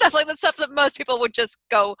like stuff like the stuff that most people would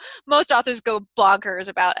most authors go bonkers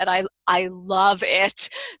about, and I love it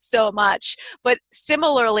so much. But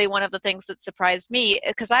similarly, one of the things that surprised me,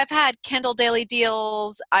 because I've had Kindle daily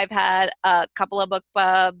deals, I've had a couple of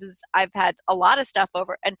BookBubs, I've had a lot of stuff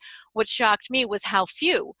over, and what shocked me was how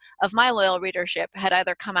few of my loyal readership had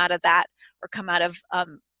either come out of that or come out of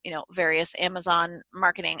various Amazon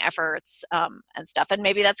marketing efforts and stuff. And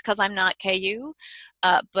maybe that's because I'm not KU,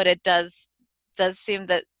 but it does seem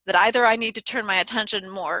that either I need to turn my attention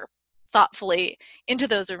more thoughtfully into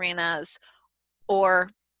those arenas, or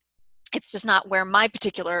it's just not where my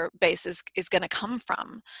particular base is going to come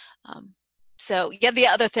from. So yeah, the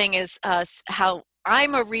other thing is how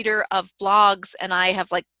I'm a reader of blogs, and I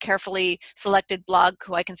have like carefully selected blog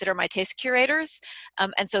who I consider my taste curators.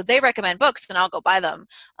 And so they recommend books and I'll go buy them.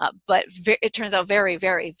 But it turns out very,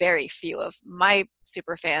 very, very few of my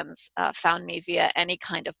super fans found me via any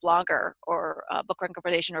kind of blogger or book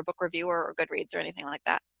recommendation or book reviewer or Goodreads or anything like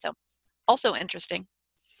that. So also interesting.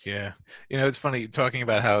 Yeah. It's funny talking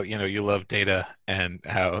about how, you love data and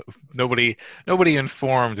how nobody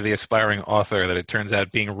informed the aspiring author that it turns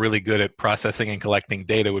out being really good at processing and collecting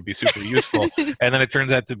data would be super useful. And then it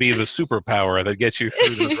turns out to be the superpower that gets you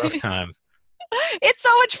through those rough times. It's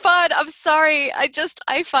so much fun. I'm sorry.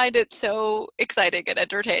 I find it so exciting and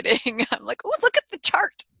entertaining. I'm like, oh, look at the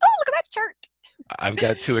chart. Oh, look at that chart. I've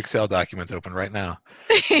got 2 Excel documents open right now.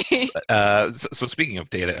 So speaking of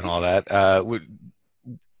data and all that,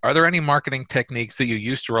 are there any marketing techniques that you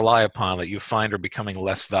used to rely upon that you find are becoming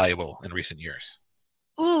less valuable in recent years?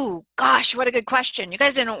 Ooh, gosh, what a good question. You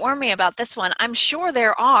guys didn't warn me about this one. I'm sure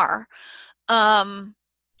there are. Um,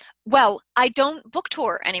 well, I don't book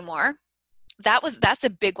tour anymore. That's a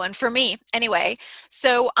big one for me anyway.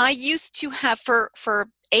 So I used to have for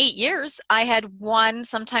 8 years, I had one,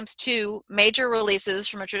 sometimes two major releases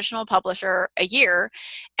from a traditional publisher a year,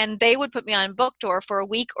 and they would put me on book tour for a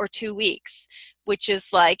week or 2 weeks, which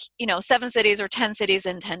is like, 7 cities or 10 cities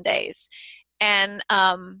in 10 days. And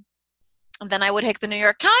then I would hit the New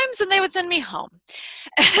York Times and they would send me home.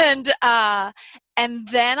 And and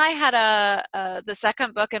then I had the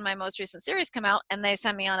second book in my most recent series come out, and they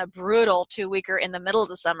sent me on a brutal 2-weeker in the middle of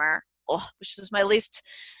the summer, which is my least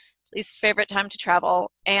favorite time to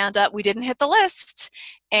travel. And we didn't hit the list.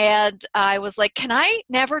 And I was like, can I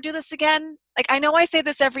never do this again? Like, I know I say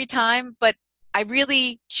this every time, but I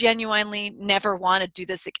really genuinely never want to do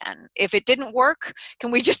this again. If it didn't work, can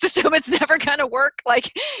we just assume it's never going to work? Like,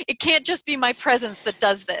 it can't just be my presence that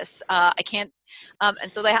does this. I can't. And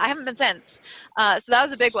so I haven't been since. So that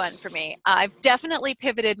was a big one for me. I've definitely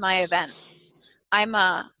pivoted my events. I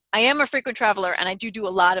am a frequent traveler, and I do a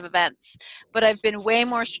lot of events, but I've been way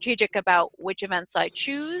more strategic about which events I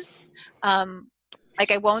choose.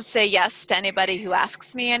 Like, I won't say yes to anybody who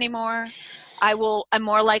asks me anymore. I'm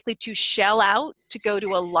more likely to shell out to go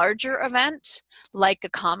to a larger event like a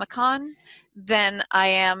Comic-Con than I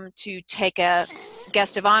am to take a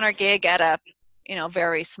guest of honor gig at a,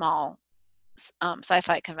 very small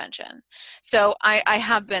sci-fi convention. So I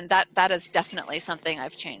have been, that is definitely something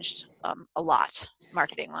I've changed a lot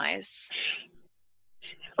marketing wise.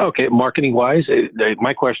 Okay, marketing wise,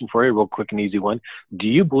 my question for you, real quick and easy one. Do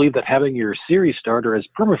you believe that having your series starter as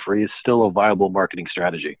perma-free is still a viable marketing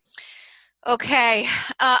strategy? Okay,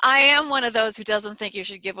 I am one of those who doesn't think you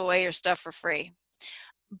should give away your stuff for free,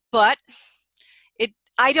 but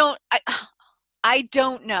I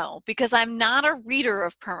don't know, because I'm not a reader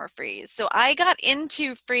of permafreeze. So I got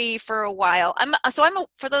into free for a while.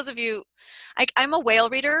 For those of you, I'm a whale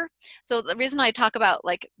reader. So the reason I talk about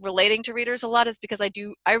like relating to readers a lot is because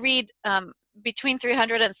I read between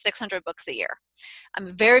 300 and 600 books a year. I'm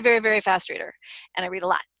a very, very, very fast reader, and I read a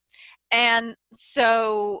lot. And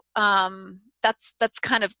so that's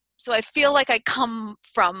kind of, so I feel like I come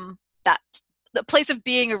from the place of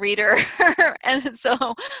being a reader. And so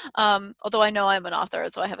although I know I'm an author,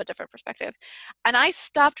 so I have a different perspective. And I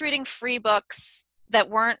stopped reading free books that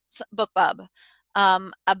weren't BookBub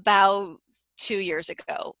about 2 years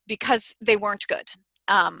ago because they weren't good.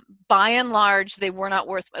 By and large, they were not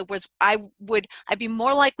worth it. I'd be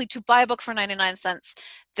more likely to buy a book for 99 cents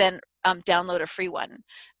than download a free one,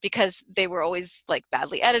 because they were always like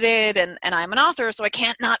badly edited, and I'm an author, so I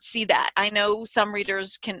can't not see that. I know some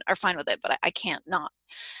readers are fine with it, but I can't not.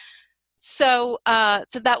 So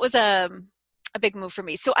so that was a big move for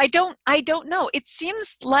me. So I don't know. It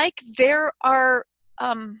seems like there are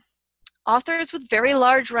authors with very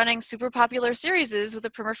large running super popular series with a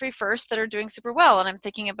perma-free first that are doing super well, and I'm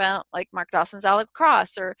thinking about like Mark Dawson's Alex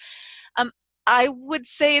Cross, or I would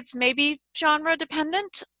say it's maybe genre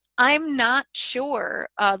dependent. I'm not sure.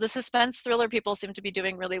 The suspense thriller people seem to be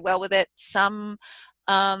doing really well with it. Some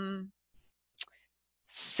of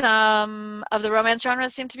the romance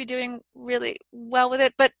genres seem to be doing really well with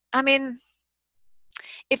it. But I mean,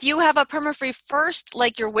 if you have a perma-free first,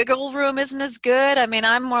 like your wiggle room isn't as good. I mean,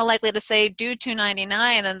 I'm more likely to say do $2.99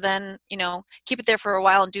 and then, keep it there for a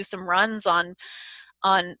while and do some runs on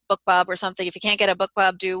BookBub or something. If you can't get a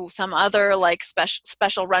BookBub, do some other like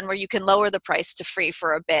special run where you can lower the price to free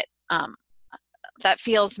for a bit. That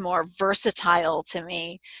feels more versatile to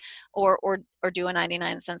me, or do a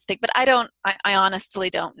 99 cents thing. But I honestly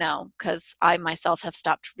don't know, because I myself have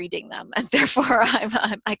stopped reading them, and therefore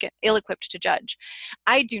I get ill-equipped to judge.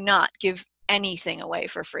 I do not give anything away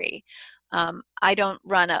for free. I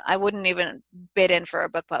wouldn't even bid in for a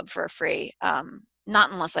BookBub for free.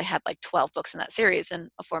 Not unless I had like 12 books in that series, and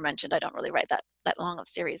aforementioned, I don't really write that long of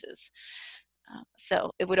series.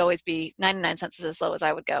 So it would always be 99 cents is as low as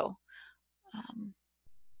I would go.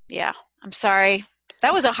 Yeah, I'm sorry.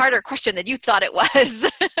 That was a harder question than you thought it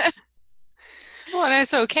was. Well, Well, and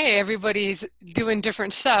it's okay. Everybody's doing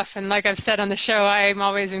different stuff. And like I've said on the show, I'm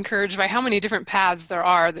always encouraged by how many different paths there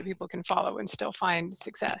are that people can follow and still find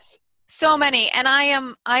success. So many. And I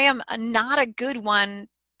am not a good one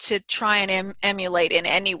to try and emulate in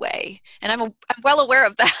any way. And I'm well aware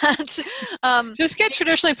of that. Just get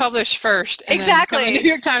traditionally published first. And exactly. then become a New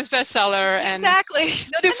York Times bestseller. Exactly. And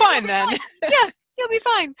you'll do fine then. Yeah. You'll be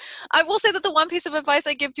fine. I will say that the one piece of advice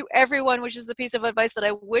I give to everyone, which is the piece of advice that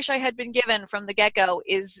I wish I had been given from the get-go,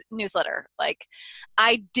 is newsletter. Like,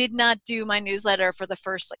 I did not do my newsletter for the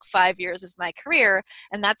first 5 years of my career,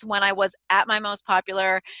 and that's when I was at my most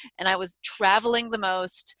popular and I was traveling the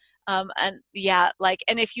most. And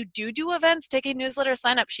if you do events, take a newsletter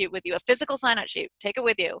sign-up sheet with you, a physical sign-up sheet. Take it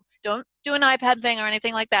with you. Don't do an iPad thing or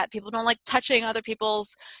anything like that. People don't like touching other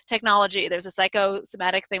people's technology. There's a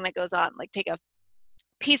psychosomatic thing that goes on. Like, take a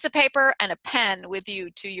piece of paper and a pen with you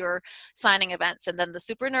to your signing events, and then the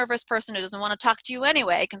super nervous person who doesn't want to talk to you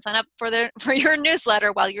anyway can sign up for your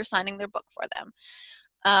newsletter while you're signing their book for them.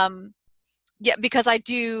 Because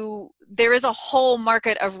there is a whole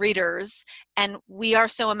market of readers, and we are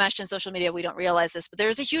so enmeshed in social media we don't realize this, but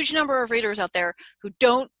there's a huge number of readers out there who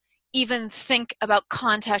don't even think about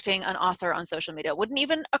contacting an author on social media. It wouldn't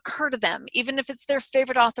even occur to them, even if it's their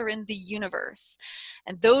favorite author in the universe.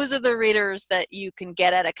 And those are the readers that you can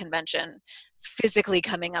get at a convention physically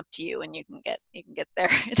coming up to you, and you can get their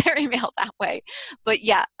email that way. But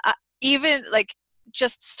yeah, even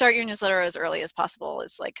just start your newsletter as early as possible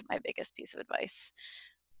is my biggest piece of advice,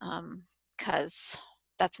 because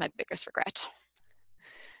that's my biggest regret.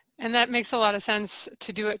 And that makes a lot of sense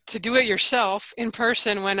to do it yourself in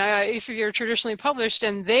person when if you're traditionally published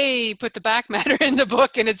and they put the back matter in the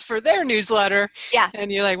book and it's for their newsletter. Yeah.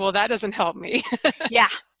 And you're like, well, that doesn't help me. Yeah.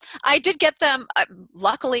 I did get them.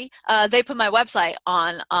 Luckily, they put my website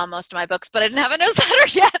on most of my books, but I didn't have a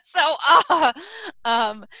newsletter yet. So,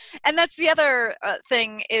 and that's the other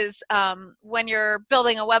thing is when you're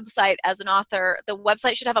building a website as an author, the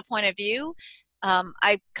website should have a point of view.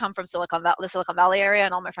 I come from the Silicon Valley area,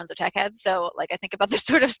 and all my friends are tech heads. So I think about this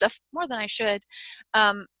sort of stuff more than I should.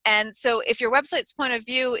 And so if your website's point of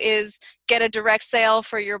view is get a direct sale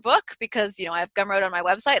for your book because, I have Gumroad on my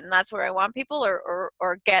website and that's where I want people,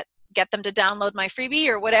 or get them to download my freebie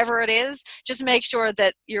or whatever it is, just make sure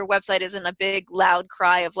that your website isn't a big loud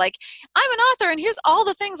cry of I'm an author and here's all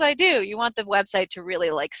the things I do. You want the website to really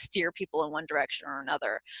steer people in one direction or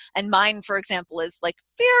another. And mine, for example, is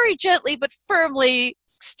very gently but firmly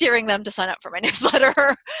steering them to sign up for my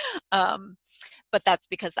newsletter. But that's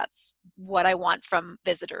because that's what I want from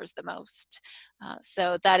visitors the most.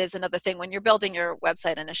 So that is another thing when you're building your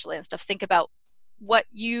website initially and stuff, think about what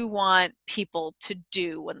you want people to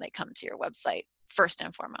do when they come to your website first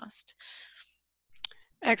and foremost.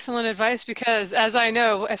 Excellent advice, because as I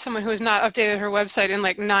know, as someone who has not updated her website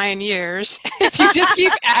in 9 years, if you just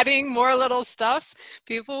keep adding more little stuff,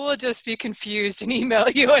 people will just be confused and email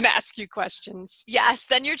you and ask you questions. Yes,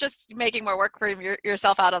 then you're just making more work for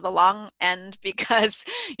yourself out of the long end, because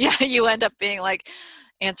you end up being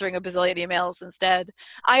answering a bazillion emails instead.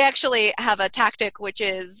 I actually have a tactic, which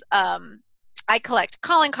is I collect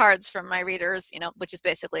calling cards from my readers, which is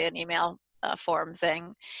basically an email form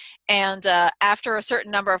thing. And after a certain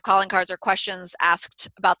number of calling cards or questions asked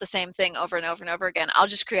about the same thing over and over and over again, I'll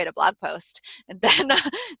just create a blog post. And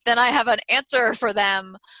then I have an answer for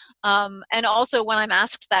them. And also when I'm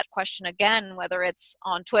asked that question again, whether it's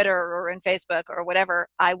on Twitter or in Facebook or whatever,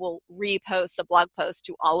 I will repost the blog post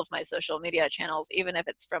to all of my social media channels, even if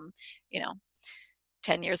it's from,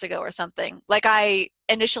 10 years ago or something. I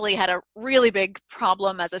initially had a really big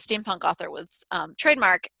problem as a steampunk author with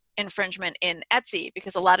trademark infringement in Etsy,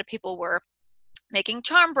 because a lot of people were making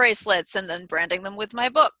charm bracelets and then branding them with my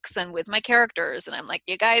books and with my characters. And I'm like,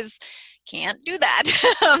 you guys can't do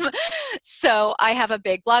that. So I have a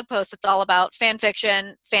big blog post that's all about fan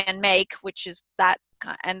fiction, fan make, which is that,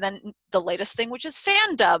 and then the latest thing, which is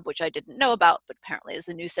fan dub, which I didn't know about, but apparently is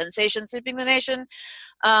a new sensation sweeping the nation.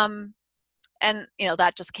 And,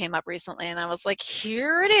 that just came up recently, and I was like,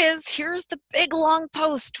 here it is. Here's the big, long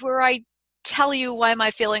post where I tell you why my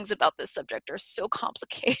feelings about this subject are so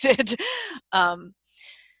complicated.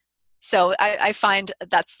 So I find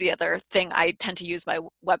that's the other thing I tend to use my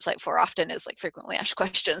website for often is frequently asked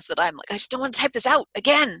questions that I'm I just don't want to type this out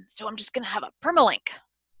again. So I'm just going to have a permalink.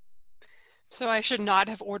 So I should not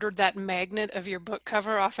have ordered that magnet of your book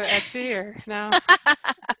cover off of Etsy, or no?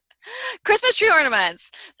 Christmas tree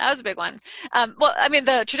ornaments. That was a big one. Well, I mean,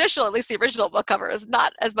 the traditional, at least the original book cover, is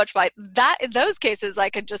not as much by that. In those cases,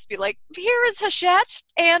 I could just be like, here is Hachette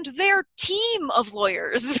and their team of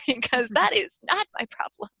lawyers, because that is not my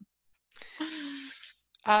problem.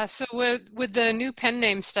 So with the new pen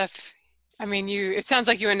name stuff, I mean, it sounds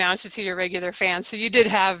like you announced it to your regular fans, so you did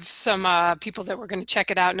have some people that were going to check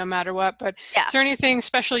it out no matter what. But Yeah. is there anything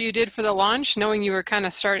special you did for the launch, knowing you were kind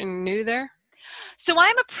of starting new there? So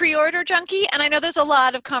I'm a pre-order junkie, and I know there's a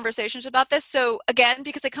lot of conversations about this. So again,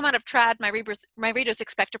 because I come out of trad, my readers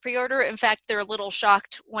expect a pre-order. In fact, they're a little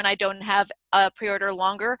shocked when I don't have a pre-order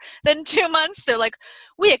longer than 2 months. They're like,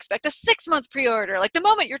 "We expect a 6 month pre-order. Like the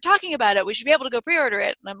moment you're talking about it, we should be able to go pre-order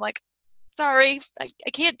it." And I'm like, "Sorry, I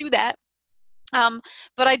can't do that."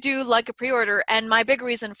 But I do like a pre-order, and my big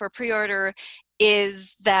reason for pre-order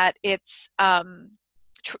is that it's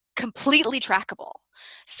completely trackable.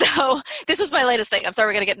 So this was my latest thing. I'm sorry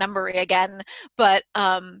we're going to get numbery again, but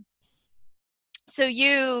so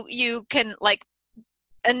you can like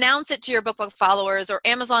announce it to your BookBub followers, or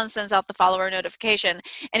Amazon sends out the follower notification,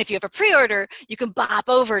 and if you have a pre-order, you can bop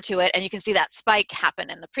over to it and you can see that spike happen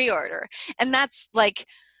in the pre-order. And that's like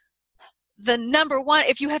the number one,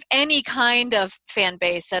 if you have any kind of fan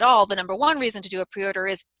base at all, the number one reason to do a pre-order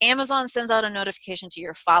is Amazon sends out a notification to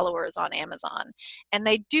your followers on Amazon. And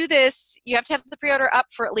they do this, you have to have the pre-order up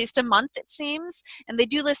for at least a month, it seems. And they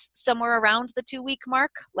do this somewhere around the 2-week mark.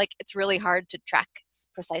 Like, it's really hard to track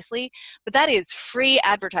precisely, but that is free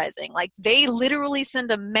advertising. Like, they literally send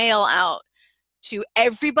a mail out to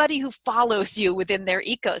everybody who follows you within their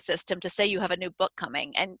ecosystem to say you have a new book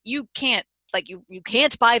coming, and you can't you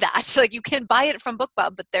can't buy that. Like, you can buy it from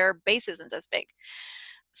BookBub, but their base isn't as big.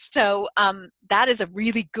 So that is a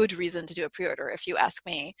really good reason to do a pre-order, if you ask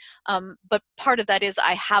me. But part of that is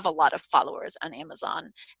I have a lot of followers on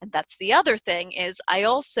Amazon, and that's the other thing, is I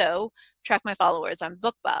also track my followers on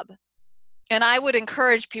BookBub, and I would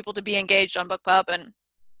encourage people to be engaged on BookBub and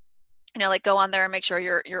like go on there and make sure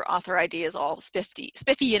your author ID is all spiffy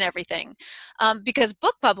and everything, because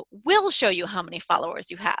BookBub will show you how many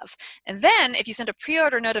followers you have. And then if you send a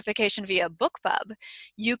pre-order notification via BookBub,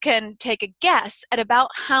 you can take a guess at about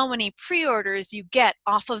how many pre-orders you get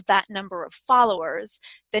off of that number of followers.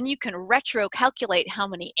 Then you can retro calculate how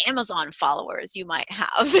many Amazon followers you might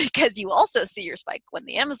have, because you also see your spike when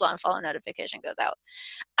the Amazon follow notification goes out.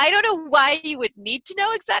 I don't know why you would need to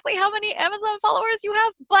know exactly how many Amazon followers you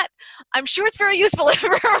have, but I'm sure it's very useful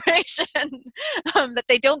information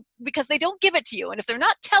that because they don't give it to you. And if they're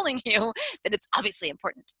not telling you, then it's obviously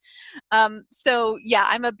important. So yeah,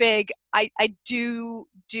 I do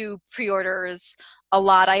pre-orders a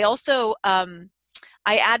lot. I also,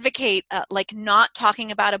 I advocate like not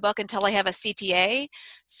talking about a book until I have a CTA.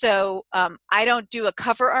 So I don't do a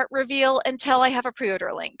cover art reveal until I have a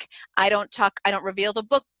pre-order link. I don't reveal the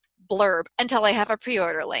book blurb until I have a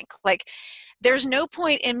pre-order link. Like, there's no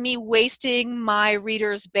point in me wasting my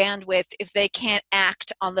readers' bandwidth if they can't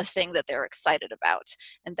act on the thing that they're excited about.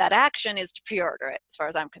 And that action is to pre-order it, as far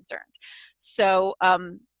as I'm concerned. So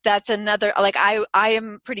that's another, like, I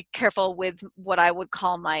am pretty careful with what I would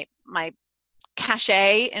call my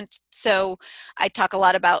cachet. And so I talk a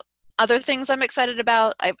lot about other things I'm excited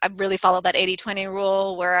about. I really follow that 80-20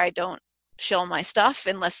 rule, where I don't shill my stuff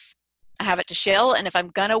unless I have it to shill. And if I'm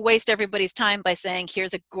gonna waste everybody's time by saying,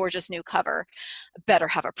 here's a gorgeous new cover, I better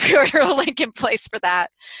have a pre-order link in place for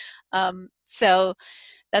that. So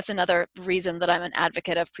that's another reason that I'm an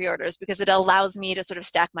advocate of pre-orders, because it allows me to sort of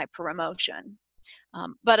stack my promotion.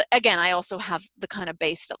 But again, I also have the kind of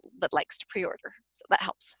base that likes to pre-order, so that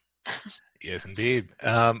helps. Yes, indeed.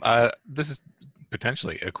 This is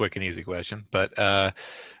potentially a quick and easy question, but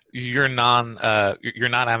you're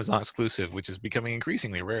not Amazon exclusive, which is becoming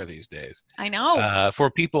increasingly rare these days. I know.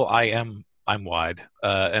 For people, I'm wide,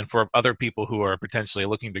 and for other people who are potentially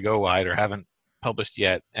looking to go wide or haven't published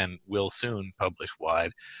yet and will soon publish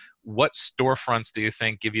wide, what storefronts do you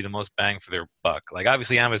think give you the most bang for their buck? Like,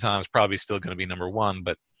 obviously Amazon is probably still going to be number one,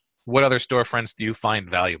 but what other storefronts do you find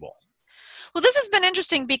valuable? Well, this has been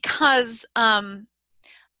interesting because,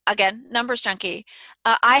 again, numbers junkie.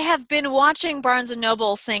 I have been watching Barnes &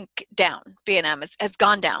 Noble sink down. B&M has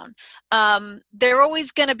gone down. They're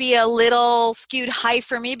always going to be a little skewed high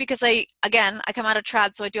for me because I come out of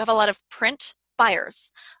trad, so I do have a lot of print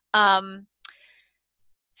buyers. But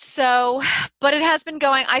it has been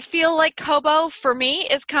going. I feel like Kobo, for me,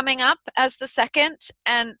 is coming up as the second,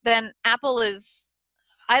 and then Apple is,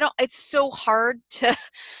 it's so hard to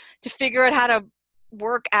figure out how to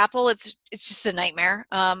work Apple. It's just a nightmare.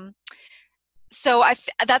 So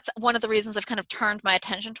that's one of the reasons I've kind of turned my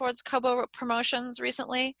attention towards Kobo promotions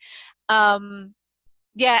recently.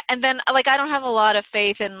 Yeah, and then like I don't have a lot of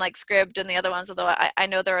faith in like Scribd and the other ones, although I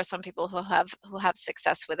know there are some people who have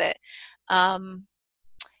success with it.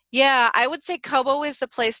 Yeah, I would say Kobo is the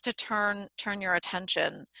place to turn your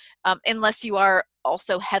attention, unless you are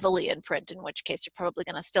also heavily in print, in which case you're probably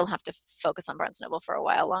going to still have to focus on Barnes& Noble for a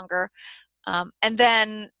while longer. And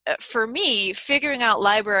then for me, figuring out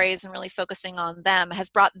libraries and really focusing on them has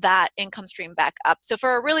brought that income stream back up. So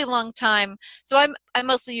for a really long time, I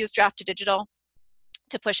mostly use Draft to Digital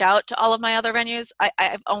to push out to all of my other venues.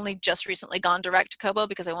 I've only just recently gone direct to Kobo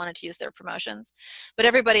because I wanted to use their promotions. But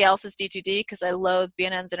everybody else is D2D because I loathe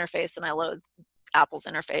BNN's interface and I loathe Apple's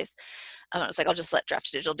interface. It's like, I'll just let Draft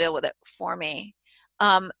to Digital deal with it for me.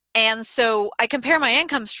 And so I compare my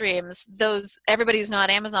income streams, everybody who's not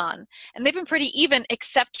Amazon, and they've been pretty even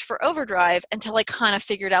except for Overdrive until I kind of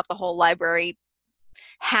figured out the whole library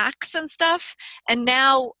hacks and stuff. And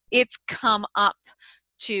now it's come up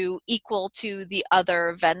to equal to the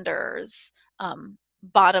other vendors,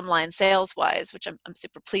 bottom line sales wise, which I'm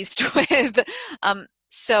super pleased with.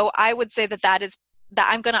 So I would say that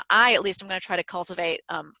I'm going to try to cultivate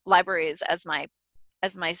libraries as my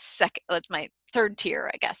third tier,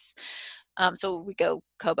 I guess. So we go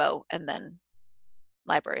Kobo and then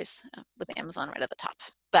libraries with Amazon right at the top.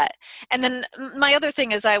 And then my other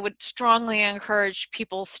thing is I would strongly encourage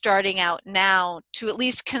people starting out now to at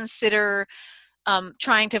least consider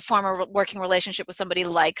trying to form a working relationship with somebody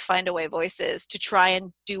like Findaway Voices to try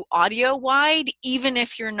and do audio wide, even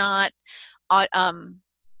if you're not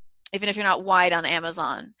wide on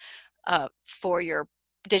Amazon for your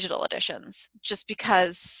digital editions, just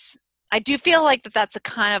because I do feel like that's a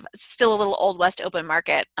kind of still a little old west open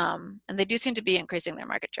market, and they do seem to be increasing their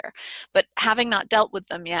market share. But having not dealt with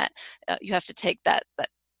them yet, you have to take that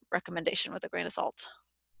recommendation with a grain of salt.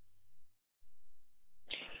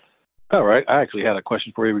 All right. I actually had a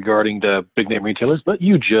question for you regarding the big name retailers, but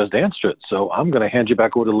you just answered it. So I'm going to hand you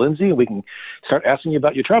back over to Lindsay and we can start asking you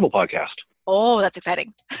about your travel podcast. Oh, that's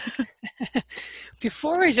exciting.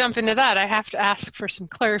 Before we jump into that, I have to ask for some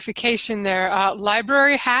clarification there.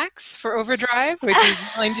 Library hacks for Overdrive. Would you be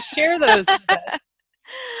willing to share those with us?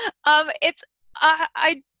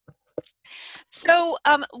 So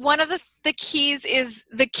one of the keys is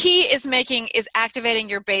activating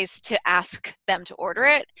your base to ask them to order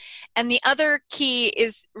it. And the other key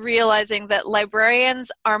is realizing that librarians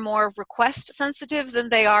are more request sensitive than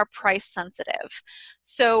they are price sensitive.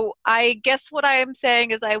 So I guess what I am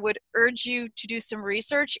saying is I would urge you to do some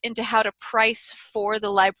research into how to price for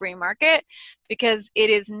the library market, because it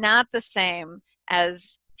is not the same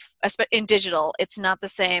as in digital, it's not the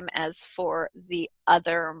same as for the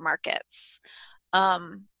other markets.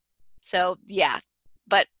 So yeah,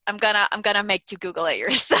 but I'm gonna make you Google it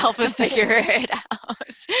yourself and figure it out.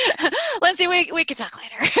 Lindsay, we can talk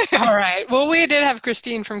later. All right. Well, we did have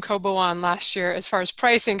Christine from Kobo on last year as far as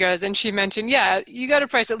pricing goes, and she mentioned, yeah, you got to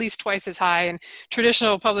price at least twice as high, and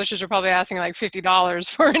traditional publishers are probably asking like $50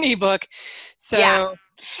 for an ebook. So. Yeah.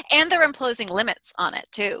 And they're imposing limits on it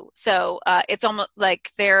too. So it's almost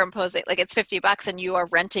like they're imposing, like it's $50 and you are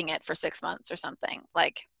renting it for 6 months or something.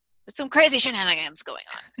 Like there's some crazy shenanigans going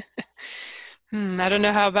on. I don't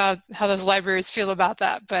know how those libraries feel about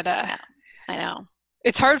that, but yeah, I know.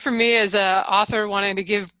 It's hard for me as an author wanting to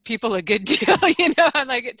give people a good deal, and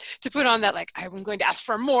like to put on that, like, I'm going to ask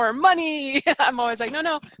for more money. I'm always like,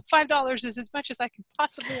 no, $5 is as much as I can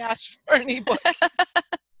possibly ask for an ebook. I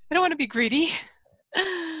don't want to be greedy.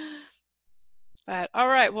 But all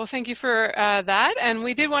right, well, thank you for that. And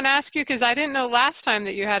we did want to ask you, because I didn't know last time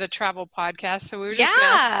that you had a travel podcast, so we were just going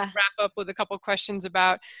to wrap up with a couple of questions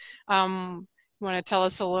about. You want to tell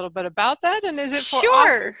us a little bit about that? And is it for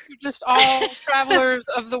authors or just all travelers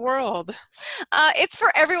of the world? It's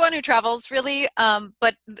for everyone who travels, really.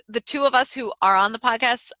 But the two of us who are on the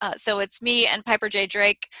podcast, so it's me and Piper J.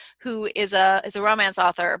 Drake, who is a romance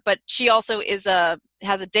author, but she also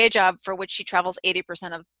has a day job for which she travels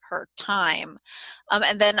 80% of her time.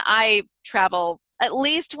 And then I travel at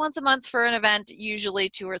least once a month for an event, usually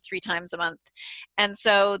 2 or 3 times a month. And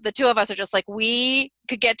so the two of us are just like, we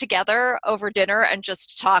could get together over dinner and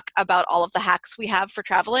just talk about all of the hacks we have for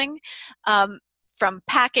traveling. From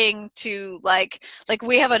packing to like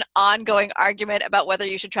we have an ongoing argument about whether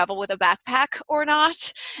you should travel with a backpack or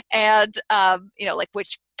not. And, like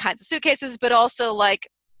which kinds of suitcases, but also like,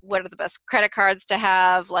 what are the best credit cards to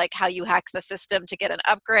have, like how you hack the system to get an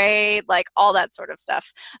upgrade, like all that sort of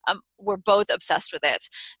stuff. We're both obsessed with it.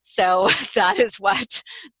 So that is what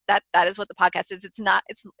the podcast is. It's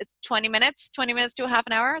 20 minutes to a half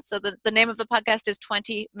an hour. So the name of the podcast is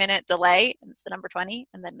 20 Minute Delay, and it's the number 20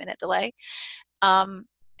 and then minute delay.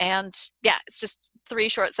 And yeah, it's just 3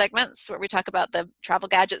 short segments where we talk about the travel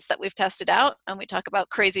gadgets that we've tested out, and we talk about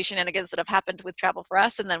crazy shenanigans that have happened with travel for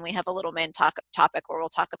us. And then we have a little main topic where we'll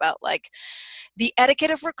talk about like the etiquette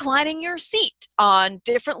of reclining your seat on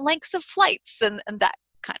different lengths of flights and that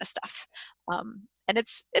kind of stuff. And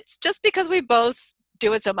it's just because we both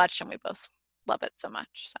do it so much and we both love it so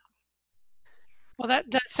much. So. Well, that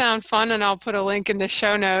does sound fun, and I'll put a link in the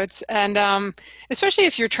show notes. And especially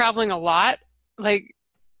if you're traveling a lot, like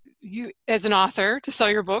you as an author to sell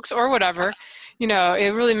your books or whatever,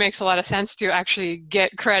 it really makes a lot of sense to actually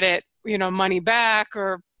get credit, money back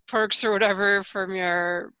or perks or whatever from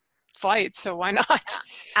your flights. So why not? Yeah,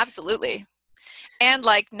 absolutely. And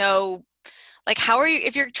how are you,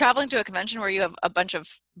 if you're traveling to a convention where you have a bunch of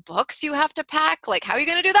books you have to pack, like how are you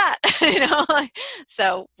going to do that?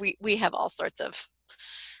 So we have all sorts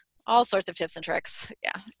of tips and tricks.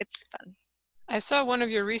 Yeah, it's fun. I saw one of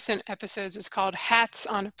your recent episodes was called Hats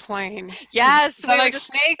on a Plane. Yes. Is that like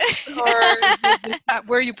snakes or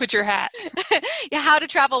where you put your hat? Yeah, how to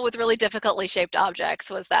travel with really difficultly shaped objects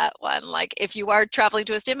was that one. Like if you are traveling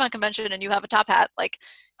to a steampunk convention and you have a top hat, like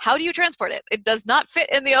how do you transport it? It does not fit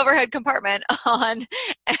in the overhead compartment on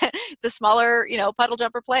the smaller, puddle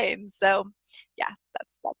jumper planes. So yeah,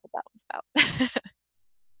 that's what that one's about.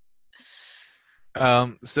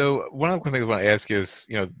 So one of the things I want to ask is,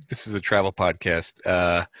 this is a travel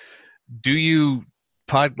podcast. Do you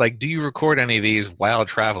record any of these while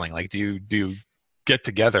traveling? Like, do you get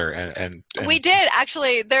together and We did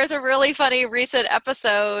actually. There's a really funny recent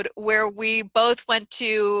episode where we both went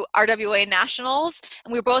to RWA Nationals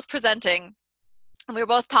and we were both presenting. And we were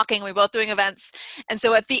both talking, we were both doing events. And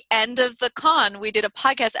so at the end of the con, we did a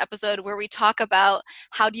podcast episode where we talk about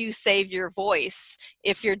how do you save your voice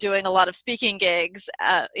if you're doing a lot of speaking gigs,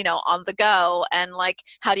 on the go, and like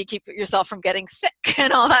how do you keep yourself from getting sick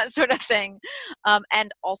and all that sort of thing.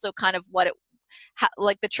 And also kind of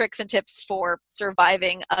like the tricks and tips for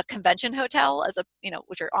surviving a convention hotel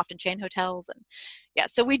which are often chain hotels. And yeah,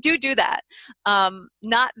 so we do that.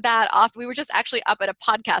 Not that often. We were just actually up at a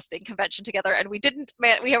podcasting convention together and we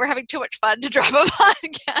were having too much fun to drop a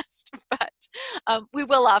podcast, but we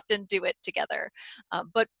will often do it together.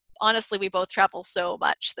 But honestly, we both travel so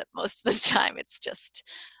much that most of the time it's just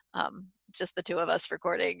the two of us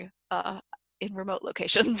recording in remote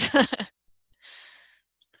locations.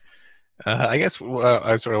 I guess what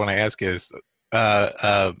I sort of want to ask is,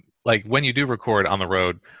 like when you do record on the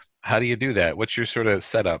road, how do you do that? What's your sort of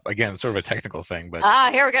setup? Again, sort of a technical thing, but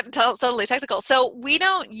here we're getting totally technical. So we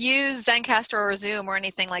don't use Zencastr or Zoom or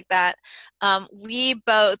anything like that. We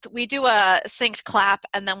do a synced clap,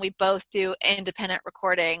 and then we both do independent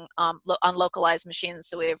recording on localized machines,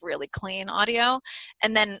 so we have really clean audio.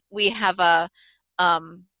 And then we have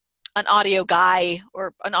an audio guy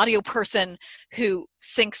or an audio person who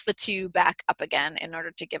syncs the two back up again in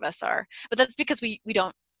order to give us but that's because we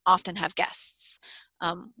don't often have guests.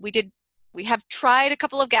 We have tried a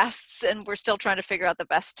couple of guests and we're still trying to figure out the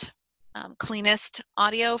best, cleanest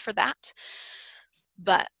audio for that.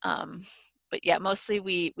 But yeah, mostly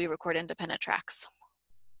we record independent tracks.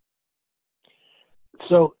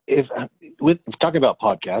 So with talking about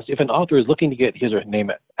podcasts, if an author is looking to get his or her name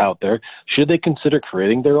out there, should they consider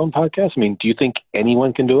creating their own podcast? I mean, do you think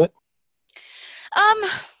anyone can do it?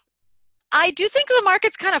 I do think the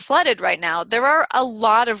market's kind of flooded right now. There are a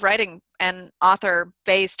lot of writing and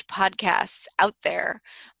author-based podcasts out there.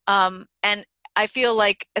 And I feel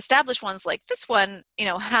like established ones like this one,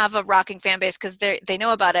 have a rocking fan base because they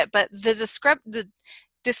know about it. But the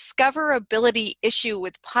discoverability issue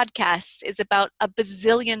with podcasts is about a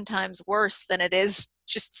bazillion times worse than it is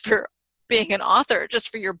just for being an author, just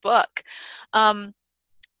for your book.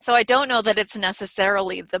 So I don't know that it's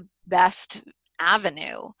necessarily the best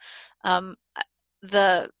avenue.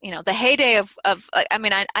 The heyday of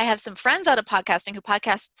I have some friends out of podcasting who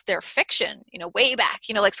podcast their fiction, way back,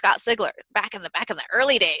 like Scott Sigler back in the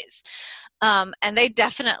early days. And they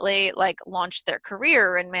definitely launched their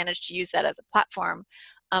career and managed to use that as a platform.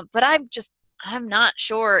 But I'm not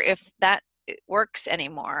sure if that works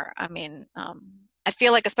anymore. I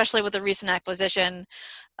feel like, especially with the recent acquisition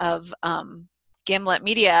of Gimlet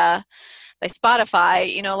Media by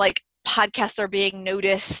Spotify, podcasts are being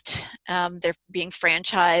noticed. They're being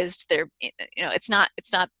franchised. It's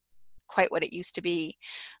not quite what it used to be.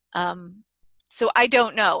 So I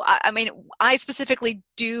don't know. I specifically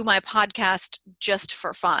do my podcast just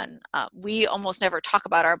for fun. We almost never talk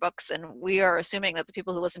about our books, and we are assuming that the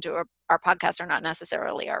people who listen to our podcast are not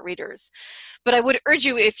necessarily our readers. But I would urge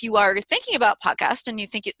you, if you are thinking about podcast and you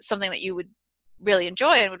think it's something that you would really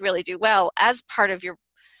enjoy and would really do well as part of your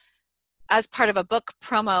as part of a book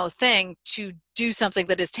promo thing to do something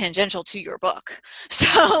that is tangential to your book.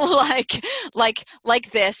 So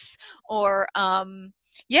like this, or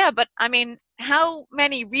yeah, but I mean, how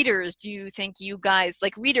many readers do you think you guys,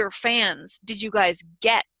 like reader fans, did you guys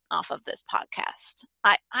get off of this podcast?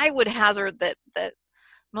 I would hazard that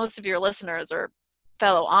most of your listeners are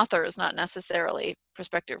fellow authors, not necessarily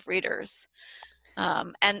prospective readers.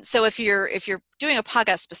 And so if you're doing a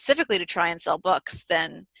podcast specifically to try and sell books,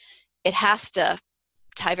 then it has to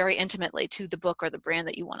tie very intimately to the book or the brand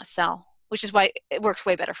that you want to sell, which is why it works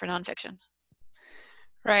way better for nonfiction.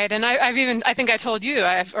 Right, and I think I told you,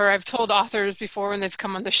 I've told authors before when they've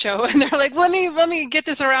come on the show, and they're like, let me get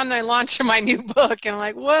this around the launch of my new book, and I'm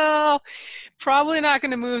like, well, probably not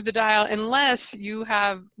going to move the dial unless you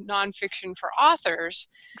have nonfiction for authors.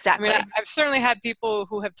 Exactly. I mean, I've certainly had people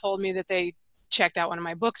who have told me that they checked out one of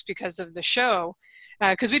my books because of the show,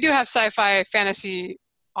 because we do have sci-fi fantasy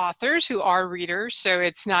authors who are readers, so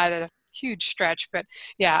it's not a huge stretch. But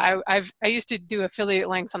yeah, I used to do affiliate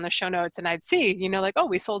links on the show notes, and I'd see, like, oh,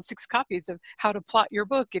 we sold 6 copies of How to Plot Your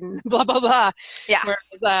Book and blah blah blah. Yeah.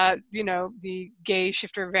 Whereas the gay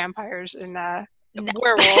shifter vampires and No.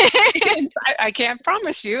 werewolf, I can't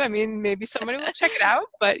promise you. I mean, maybe somebody will check it out,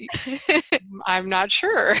 but I'm not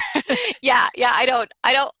sure. Yeah, I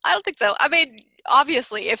don't think so. I mean,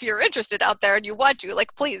 obviously, if you're interested out there and you want to,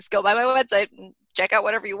 like, please go by my website and check out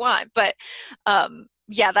whatever you want. But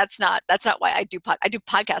yeah, that's not why I do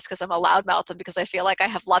podcasts, because I'm a loudmouth and because I feel like I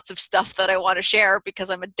have lots of stuff that I want to share because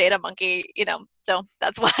I'm a data monkey, so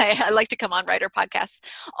that's why I like to come on writer podcasts.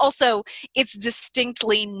 Also, it's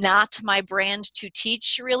distinctly not my brand to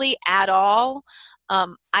teach really at all. I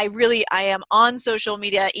am on social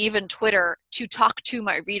media, even Twitter, to talk to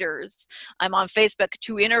my readers. I'm on Facebook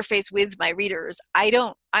to interface with my readers. I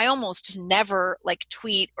almost never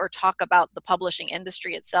tweet or talk about the publishing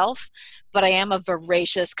industry itself, but I am a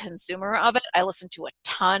voracious consumer of it. I listen to a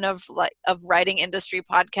ton of writing industry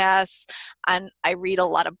podcasts, and I read a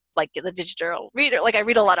lot of the digital reader. I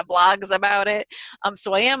read a lot of blogs about it.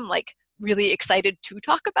 So I am really excited to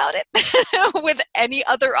talk about it with any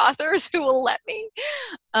other authors who will let me,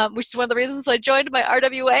 which is one of the reasons I joined my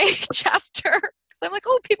RWA chapter, because I'm like,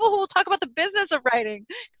 oh, people who will talk about the business of writing,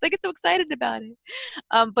 because I get so excited about it.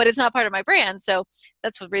 But it's not part of my brand, so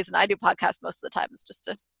that's the reason I do podcasts most of the time, is just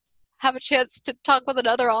to have a chance to talk with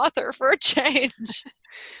another author for a change.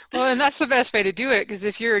 Well, and that's the best way to do it, because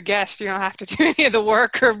if you're a guest, you don't have to do any of the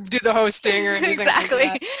work or do the hosting or anything. Exactly.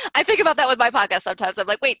 Like that. I think about that with my podcast sometimes. I'm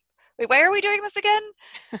like, wait, why are we doing this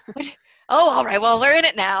again? Oh, all right. Well, we're in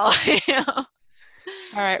it now.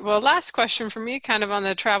 All right. Well, last question for me, kind of on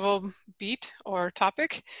the travel beat or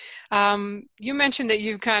topic. You mentioned that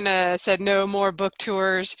you kind of said no more book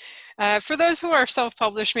tours. For those who are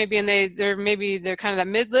self-published, maybe, and they're kind of that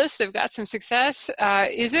mid-list, they've got some success.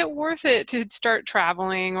 Is it worth it to start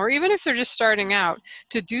traveling, or even if they're just starting out,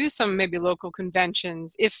 to do some maybe local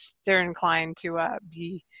conventions if they're inclined to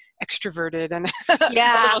be extroverted and a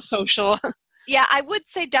little social? Yeah, I would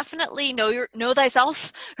say definitely know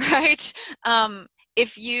thyself, right?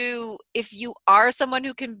 If you are someone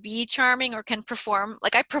who can be charming or can perform,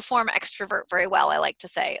 I perform extrovert very well, I like to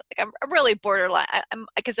say. I'm really borderline.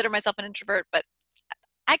 I consider myself an introvert, but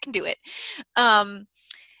I can do it.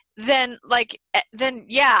 Then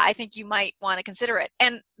yeah, I think you might want to consider it.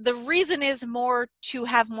 And the reason is more to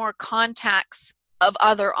have more contacts of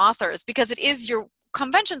other authors, because it is your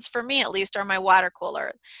conventions, for me at least, are my water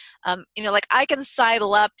cooler. I can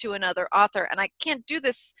sidle up to another author, and I can't do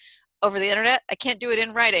this over the internet. I can't do it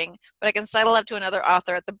in writing, but I can sidle up to another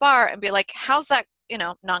author at the bar and be like, how's that,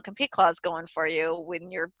 non-compete clause going for you in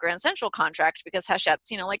your Grand Central contract, because Hachette's,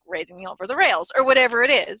 rating me over the rails, or whatever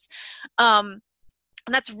it is. And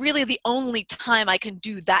that's really the only time I can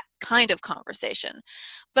do that kind of conversation.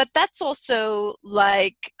 But that's also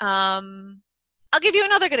I'll give you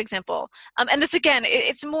another good example. And this, again,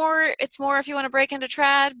 it's more if you want to break into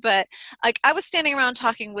trad, but I was standing around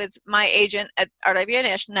talking with my agent at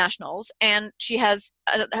RWA Nationals, and she has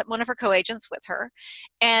one of her co-agents with her.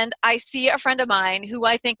 And I see a friend of mine who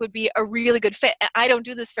I think would be a really good fit. I don't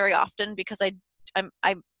do this very often because I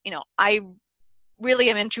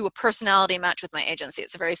really am into a personality match with my agency.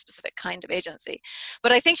 It's a very specific kind of agency.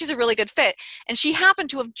 But I think she's a really good fit. And she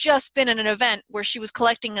happened to have just been at an event where she was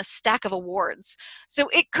collecting a stack of awards. So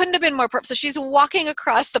it couldn't have been more perfect. So she's walking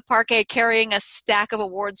across the parquet carrying a stack of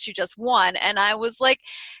awards she just won. And I was like,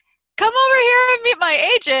 come over here and meet my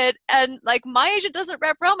agent. And like, my agent doesn't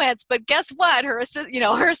rep romance, but guess what? Her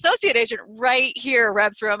associate agent right here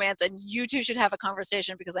reps romance, and you two should have a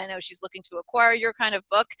conversation because I know she's looking to acquire your kind of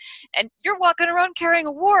book, and you're walking around carrying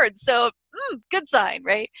awards. So good sign,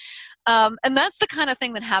 right? And that's the kind of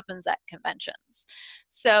thing that happens at conventions.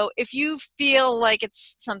 So if you feel like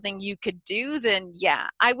it's something you could do, then yeah,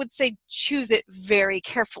 I would say choose it very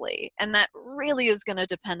carefully. And that really is going to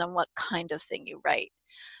depend on what kind of thing you write.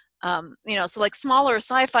 So like smaller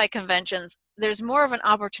sci-fi conventions, there's more of an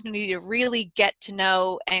opportunity to really get to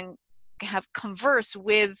know and have converse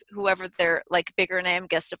with whoever their like bigger name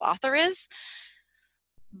guest of author is.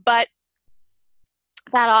 But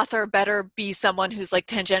that author better be someone who's like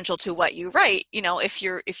tangential to what you write, if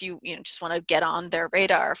you just want to get on their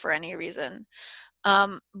radar for any reason.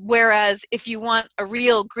 Whereas if you want a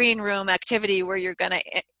real green room activity where you're going to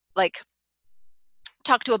like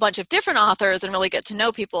talk to a bunch of different authors and really get to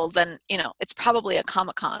know people, then it's probably a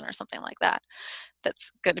Comic-Con or something like that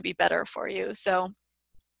that's going to be better for you. So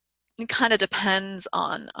it kind of depends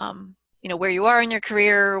on where you are in your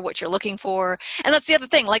career, what you're looking for. And that's the other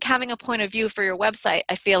thing, like having a point of view for your website.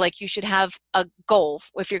 I feel like you should have a goal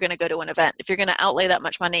if you're going to go to an event, if you're going to outlay that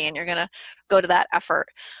much money and you're going to go to that effort,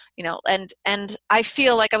 and I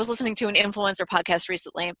feel like I was listening to an influencer podcast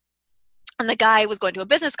recently, and the guy was going to a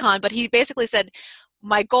business con, but he basically said,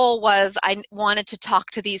 my goal was I wanted to talk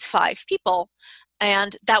to these 5 people.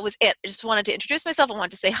 And that was it. I just wanted to introduce myself. I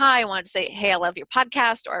wanted to say hi. I wanted to say, hey, I love your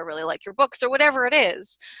podcast, or I really like your books, or whatever it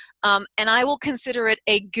is. And I will consider it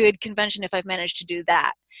a good convention if I've managed to do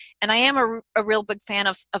that. And I am a real big fan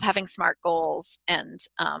of having SMART goals and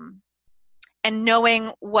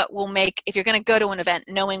knowing what will make, if you're going to go to an event,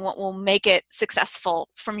 knowing what will make it successful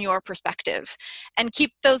from your perspective. And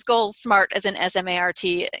keep those goals SMART, as in SMART,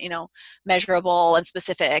 measurable and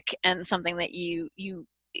specific, and something that you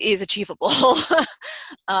is achievable.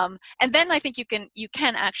 And then I think you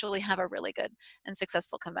can actually have a really good and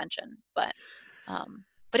successful convention, but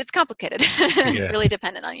it's complicated. Yeah. Really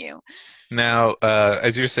dependent on you. Now,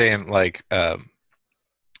 as you're saying, like,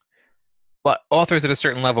 but authors at a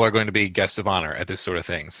certain level are going to be guests of honor at this sort of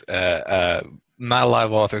things. Not a lot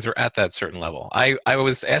of authors are at that certain level. I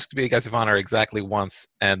was asked to be a guest of honor exactly once,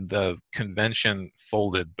 and the convention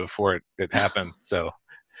folded before it happened. So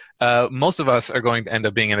most of us are going to end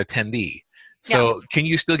up being an attendee. So yeah. Can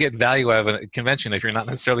you still get value out of a convention if you're not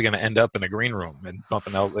necessarily going to end up in a green room and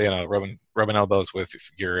rubbing elbows with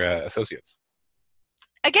your associates?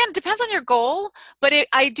 Again, depends on your goal, but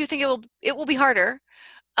I do think it will be harder.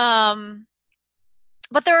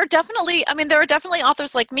 But there are definitely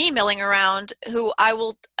authors like me milling around who I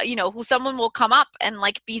will, who someone will come up and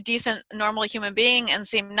like be decent, normal human being and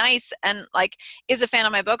seem nice and like is a fan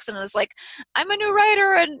of my books and is like, I'm a new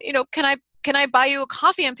writer and, can I buy you a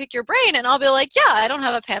coffee and pick your brain? And I'll be like, yeah, I don't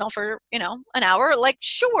have a panel for, an hour. Like,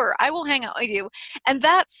 sure, I will hang out with you. And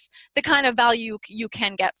that's the kind of value you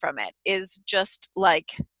can get from it, is just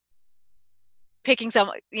like picking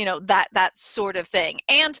some, that sort of thing.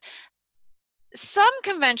 And some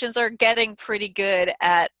conventions are getting pretty good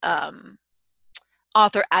at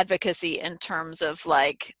author advocacy in terms of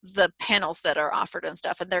like the panels that are offered and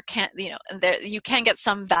stuff, and you can get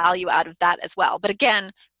some value out of that as well. But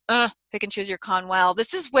again, pick and choose your con well.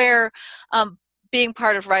 This is where being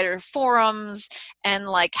part of writer forums and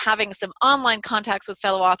like having some online contacts with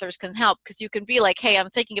fellow authors can help, because you can be like, hey, I'm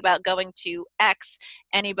thinking about going to X.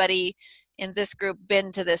 Anybody in this group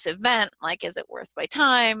been to this event? Like, is it worth my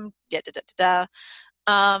time?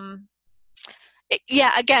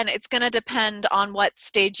 Yeah, again, it's going to depend on what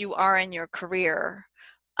stage you are in your career.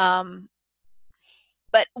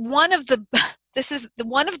 But one of the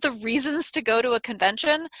reasons to go to a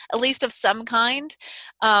convention, at least of some kind,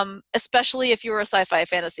 especially if you're a sci-fi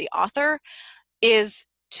fantasy author, is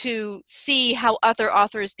to see how other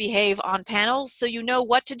authors behave on panels, so you know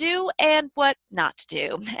what to do and what not to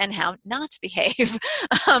do and how not to behave.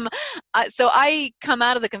 So I come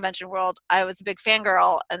out of the convention world, I was a big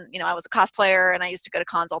fangirl, and I was a cosplayer, and I used to go to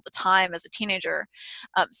cons all the time as a teenager.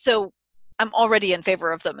 So I'm already in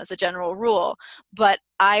favor of them as a general rule, but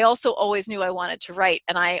I also always knew I wanted to write,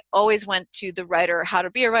 and I always went to the how to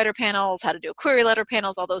be a writer panels, how to do a query letter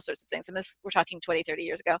panels, all those sorts of things. And this, we're talking 20, 30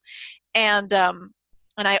 years ago. And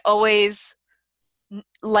I always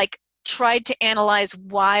like tried to analyze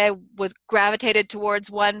why I was gravitated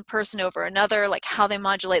towards one person over another, like how they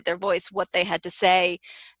modulate their voice, what they had to say,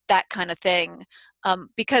 that kind of thing,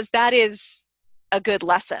 because that is a good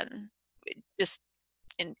lesson, just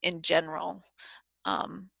in general.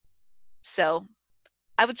 So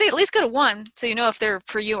I would say at least go to one, so you know if they're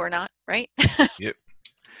for you or not, right? Yep.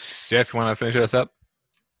 Jeff, you want to finish us up?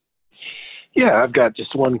 Yeah, I've got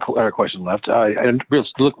just one question left.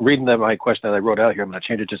 Reading my question that I wrote out here, I'm going to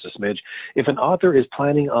change it just a smidge. If an author is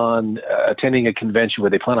planning on attending a convention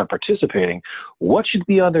where they plan on participating, what should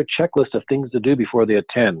be on their checklist of things to do before they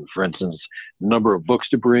attend? For instance, number of books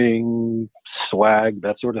to bring, swag,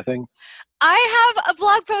 that sort of thing. I have a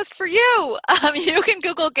blog post for you. You can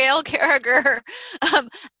Google Gail Carriger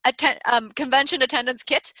convention attendance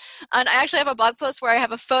kit. And I actually have a blog post where I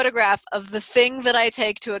have a photograph of the thing that I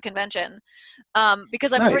take to a convention.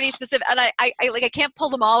 Because I'm pretty Nice. specific, and I can't pull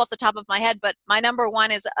them all off the top of my head, but my number one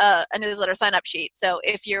is a newsletter sign-up sheet. So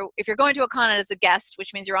if you're going to a con as a guest,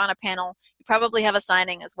 which means you're on a panel, you probably have a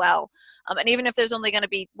signing as well. And even if there's only going to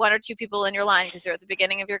be 1 or 2 people in your line because you're at the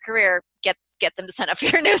beginning of your career, get them to sign up for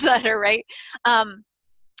your newsletter, right?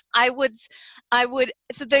 I would,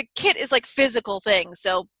 so the kit is like physical things.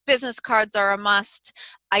 So business cards are a must.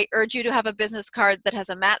 I urge you to have a business card that has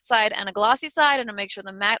a matte side and a glossy side, and to make sure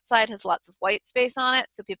the matte side has lots of white space on it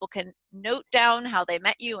so people can note down how they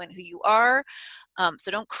met you and who you are.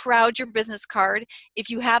 So don't crowd your business card. If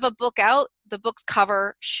you have a book out, the book's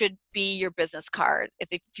cover should be your business card. If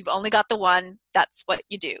you've only got the one, that's what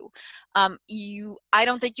you do. I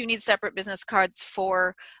don't think you need separate business cards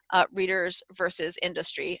for readers versus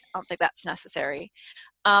industry. I don't think that's necessary.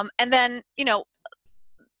 And then,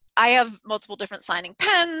 I have multiple different signing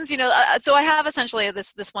pens, so I have essentially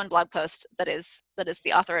this one blog post that is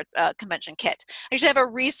the author convention kit. I actually have a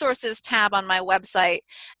resources tab on my website,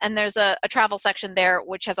 and there's a travel section there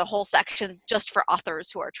which has a whole section just for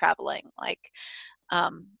authors who are traveling, like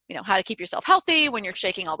how to keep yourself healthy when you're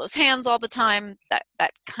shaking all those hands all the time,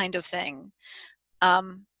 that kind of thing.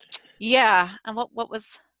 Yeah, and what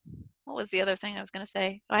was the other thing I was going to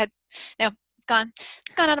say? It's gone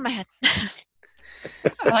out of my head.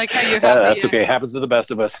 I like how you have that's okay. It happens to the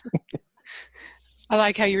best of us. I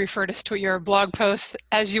like how you referred us to your blog post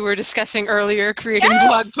as you were discussing earlier, creating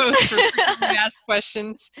blog posts for frequently asked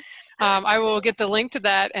questions. I will get the link to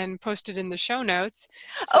that and post it in the show notes.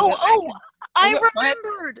 I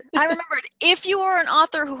remembered. If you are an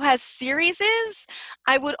author who has series,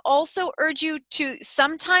 I would also urge you to,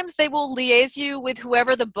 sometimes they will liaise you with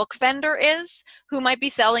whoever the book vendor is who might be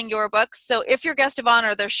selling your books. So if you're guest of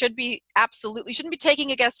honor, there should be you shouldn't be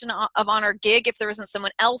taking a guest of honor gig if there isn't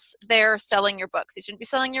someone else there selling your books. You shouldn't be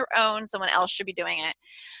selling your own. Someone else should be doing it.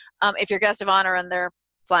 If you're guest of honor and they're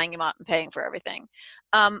flying you out and paying for everything.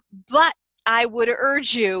 But I would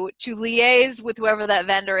urge you to liaise with whoever that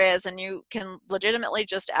vendor is, and you can legitimately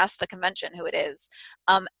just ask the convention who it is,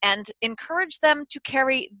 and encourage them to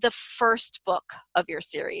carry the first book of your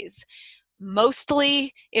series,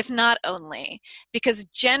 mostly, if not only, because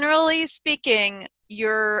generally speaking,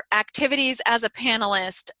 your activities as a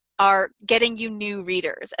panelist are getting you new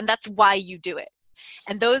readers, and that's why you do it.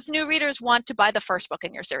 And those new readers want to buy the first book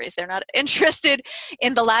in your series. They're not interested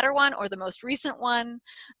in the latter one or the most recent one.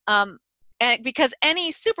 And because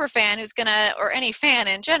any super fan or any fan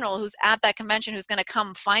in general who's at that convention who's going to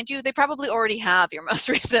come find you, they probably already have your most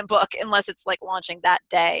recent book, unless it's like launching that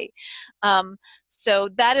day. So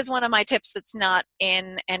that is one of my tips that's not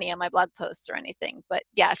in any of my blog posts or anything. But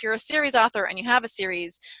yeah, if you're a series author and you have a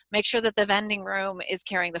series, make sure that the vending room is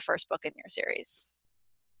carrying the first book in your series.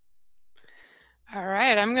 All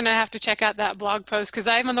right, I'm going to have to check out that blog post because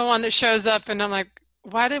I'm the one that shows up and I'm like,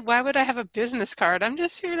 why would I have a business card? I'm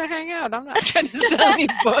just here to hang out. I'm not trying to sell any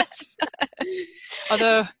books.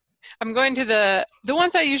 Although I'm going to the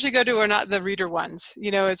ones I usually go to are not the reader ones.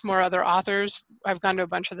 It's more other authors. I've gone to a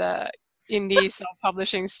bunch of the indie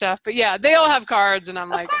self-publishing stuff, but yeah, they all have cards, and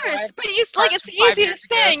I'm of like, course, but it's the easiest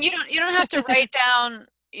thing. You don't have to write down.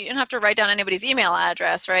 You don't have to write down anybody's email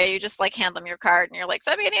address, right? You just like hand them your card, and you're like,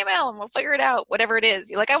 send me an email, and we'll figure it out. Whatever it is,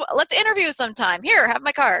 you're like, let's interview sometime. Here, have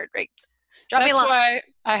my card. Right? Drop me a line. That's why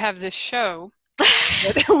I have this show.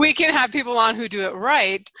 We can have people on who do it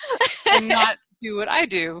right and not do what I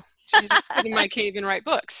do. Just sit in my cave and write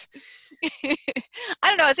books. I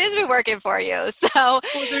don't know. It seems to be working for you. So well,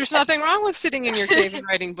 there's nothing wrong with sitting in your cave and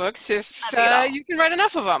writing books if you can write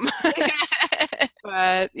enough of them.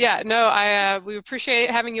 But yeah, no, we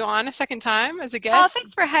appreciate having you on a second time as a guest. Oh,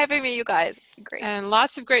 thanks for having me, you guys. It's been great. And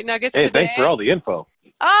lots of great nuggets today. Hey, thanks for all the info.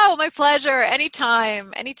 Oh, my pleasure.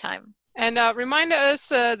 Anytime. And remind us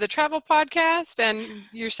the travel podcast and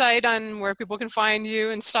your site on where people can find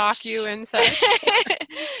you and stalk you and such.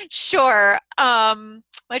 Sure.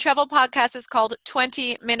 My travel podcast is called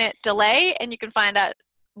 20-Minute Delay, and you can find out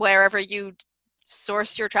wherever you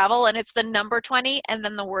source your travel, and it's the number 20 and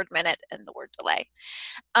then the word minute and the word delay.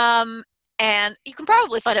 And you can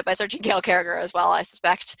probably find it by searching Gail Carriger as well, I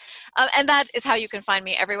suspect. And that is how you can find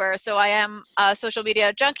me everywhere. So I am a social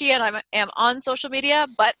media junkie, and I am on social media.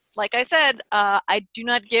 But like I said, I do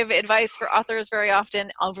not give advice for authors very often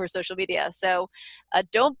over social media. So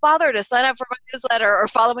don't bother to sign up for my newsletter or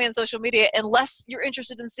follow me on social media unless you're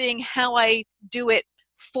interested in seeing how I do it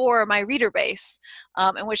for my reader base,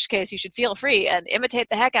 in which case you should feel free and imitate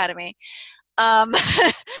the heck out of me.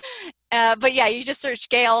 But yeah, you just search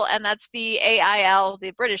Gail, and that's the AIL,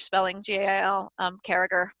 the British spelling, GAIL,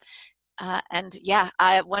 Carriger. And yeah,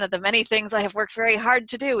 one of the many things I have worked very hard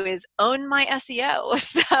to do is own my SEO.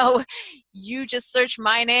 So you just search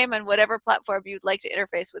my name and whatever platform you'd like to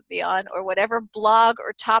interface with me on, or whatever blog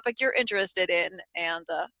or topic you're interested in, and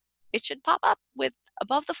it should pop up with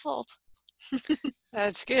Above the Fold.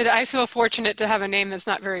 That's good. I feel fortunate to have a name that's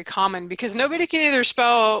not very common, because nobody can either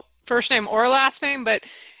spell first name or last name, but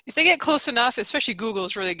if they get close enough, especially Google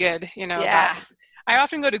is really good. Yeah. I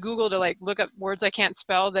often go to Google to like look up words I can't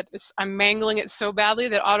spell that I'm mangling it so badly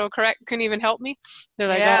that autocorrect couldn't even help me. They're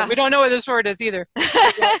like, Yeah. oh, we don't know what this word is either.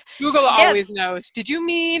 Google always knows. Did you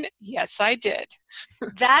mean? Yes, I did.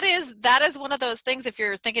 That is one of those things, if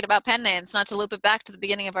you're thinking about pen names, not to loop it back to the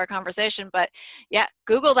beginning of our conversation, but yeah,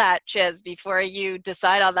 Google that, Chiz, before you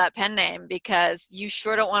decide on that pen name, because you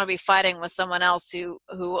sure don't want to be fighting with someone else who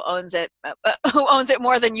owns it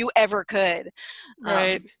more than you ever could.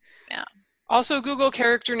 Right. Yeah. Also, Google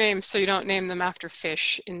character names so you don't name them after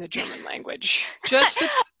fish in the German language.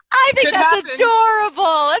 I think that's adorable.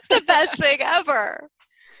 That's the best thing ever.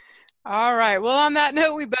 All right. Well, on that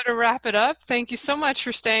note, we better wrap it up. Thank you so much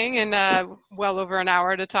for staying in well over an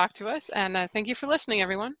hour to talk to us. And thank you for listening,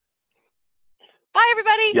 everyone. Bye,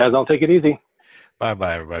 everybody. You guys all take it easy.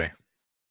 Bye-bye, everybody.